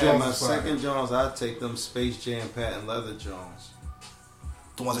if Yeah, I them had Jones my is fire. second Jones, I'd take them Space Jam patent leather Jones.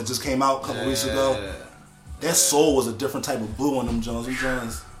 The ones that just came out a couple weeks ago. That soul was a different type of blue on them joints. Them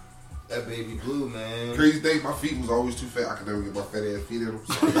joints. That baby blue, man. Crazy thing, my feet was always too fat. I could never get my fat ass feet in them.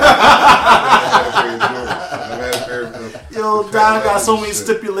 So I never had a pair of them. Yo, Don got so many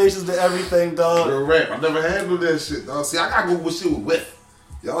stipulations to everything, dog. Real rap. I never handled that shit, dog. See, I gotta go with shit with width.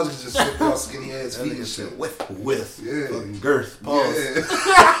 Y'all just slip y'all skinny ass feet and shit. With Yeah. fucking girth. Pause.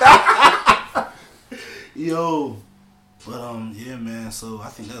 Yeah. Yo, but yeah, man. So I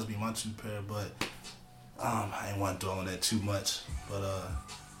think that'll be my two pair, but I ain't want to dwell on that too much. But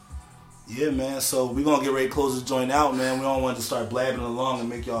yeah, man. So we gonna get ready to close this joint out, man. We don't want to start blabbing along and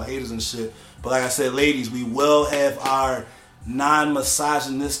make y'all haters and shit. But like I said, ladies, we will have our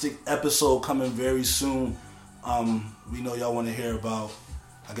non-misogynistic episode coming very soon. We know y'all want to hear about,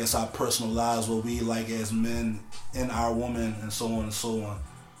 I guess, our personal lives, what we like as men and our woman, and so on and so on.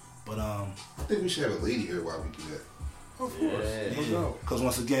 But I think we should have a lady here while we do that. Of course. because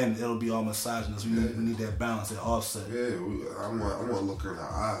once again, it'll be all misogynist. We need that balance, that offset. Yeah, I want to look her in her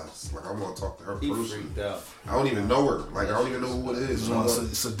eyes. Like, I want to talk to her He personally. freaked out. I don't even know her. Like, I don't even know who it is. Just want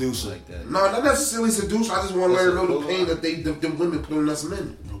to seduce her. Like that. No, not necessarily seduce. I just want to let her know the pain that the women put on us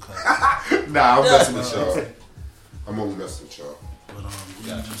men. Okay. Nah, I'm messing with y'all. I'm only messing with y'all.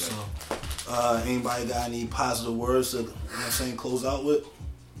 But anybody got any positive words to, you know what I'm saying, close out with?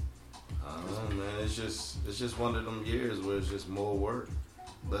 I don't know, man. It's just one of them years where it's just more work,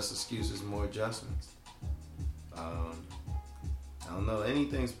 less excuses, more adjustments. I don't know.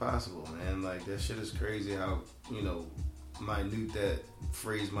 Anything's possible, man. Like, that shit is crazy how, minute that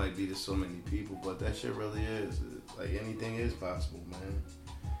phrase might be to so many people, but that shit really is. Like, anything is possible, man.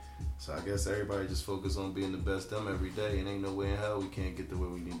 So I guess everybody just focus on being the best them every day, and ain't no way in hell we can't get to where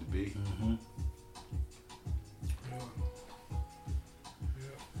we need to be. Mm-hmm.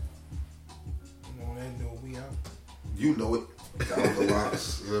 On that note, we out. You know it. Down the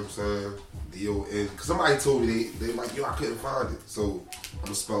locks, you know what I'm saying? D-O-N. Because somebody told me they like, yo, I couldn't find it. So I'm going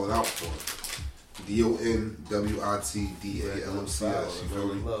to spell it out for them. D-O-N-W-I-T-D-A-L-O-C-S. You feel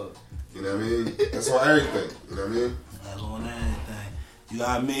me? You know what I mean? That's on everything. You know what I mean? That's on everything. You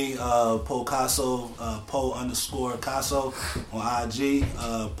got me, Poe Casso, Poe_Casso on IG,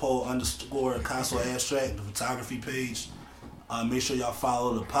 Poe_Casso Abstract, the photography page. Make sure y'all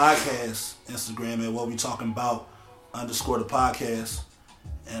follow the podcast Instagram at What We Talking About _ the podcast.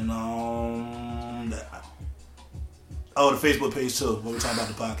 And the Facebook page too, What We Talking About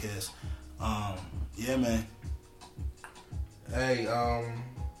the podcast. Yeah, man. Hey,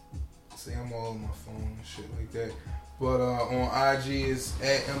 see, I'm all on my phone and shit like that. But on IG is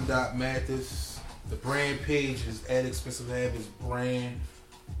at m.mathis. The brand page is at Expensive Habits Brand.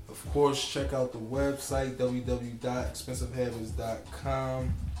 Of course, check out the website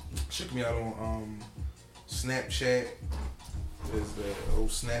www.expensivehabits.com. Check me out on Snapchat. There's the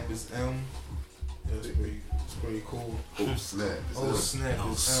Snap is M. It's pretty cool. Snap. Snap Oh, is snap. M. You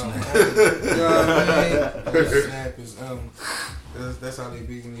know what I mean? Snap is M. That's how they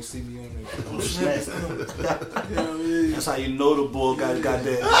be when they see me on there. Snap is M. You know what I mean? That's how you know the bull got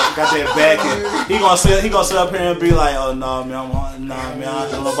that backing. He gonna sit up here and be like, oh no, man,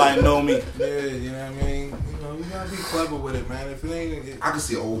 don't nobody know me. Yeah, you know what I mean? You gotta be clever with it, man. If it ain't, I can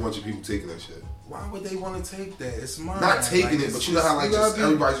see a whole bunch of people taking that shit. why would they want to take that? It's mine. Not taking Like, it, but you know how like just be,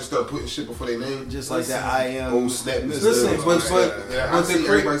 everybody just start putting shit before their name. Just like that I am. Oh, Snap. Listen, but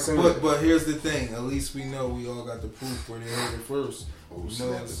everybody saying that. but here's the thing. At least we know we all got the proof where they heard it first. Oh, You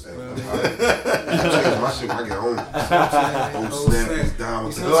Snap know, is you know down. what I mean? Change my shit when I get home. Oh, Snap is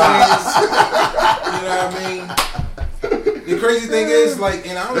down. You know what I mean? The crazy thing is, like,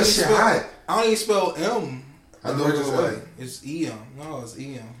 and I don't That even shit spell, hot. I don't even spell M. I know what you're saying. It's E-M. No, it's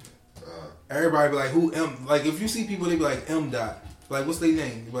E-M. Everybody be like, who M? Like, if you see people, they be like M dot. Like, what's their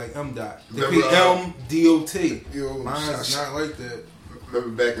name? They be like M dot. They be Remember, M-D-O-T. Yo, Mine's not like that.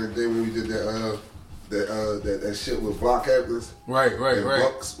 Remember back in the day when we did that shit with block captains? Right. And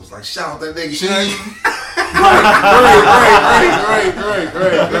Bucks was like, shout out that nigga. Right.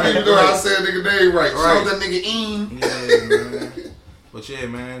 You know how I said nigga name right. Shout out that nigga Eam. Yeah, man. But yeah,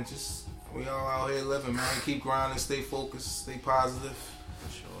 man, just we all out here living, man. Keep grinding, stay focused, stay positive.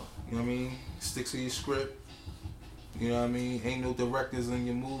 Sure. You know what I mean? Stick to your script. You know what I mean? Ain't no directors in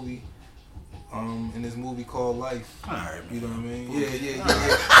your movie. In this movie called Life. Alright, man. You know what I mean? Yeah. You know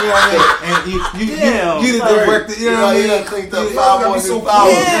what I mean? And you the Damn, director. You know what I mean? You cleaned up You 5 gotta be so more proud.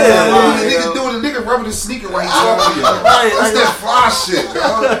 than The nigga doing the nigga rubbing his sneaker while he talking to you. That's that fly shit,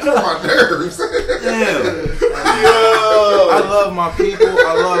 dog. Get on my nerves. I love my people.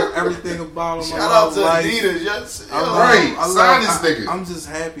 I love everything about them. Shout out to Adidas, yes. Right, sign this nigga. I'm just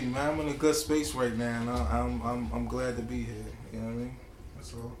happy, man. I'm in a good space right now, and I'm glad to be here. You know what I mean?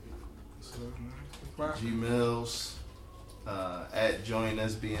 That's all. Man. G Mills at Join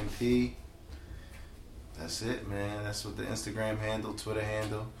SBMP. That's it, man. That's what the Instagram handle, Twitter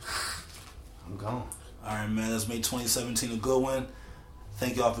handle. I'm gone. Alright, man, let's make 2017 a good one.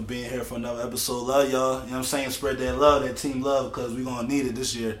 Thank y'all for being here for another episode. Love y'all. You know what I'm saying? Spread that love, that team love, because we're going to need it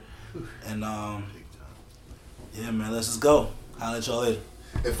this year. And, yeah, man, let's just go. Holla at y'all later.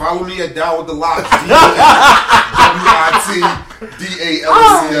 And follow me at Down with the Locks.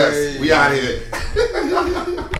 D-O-N-W-I-T-D-A-L-C-S. We out here.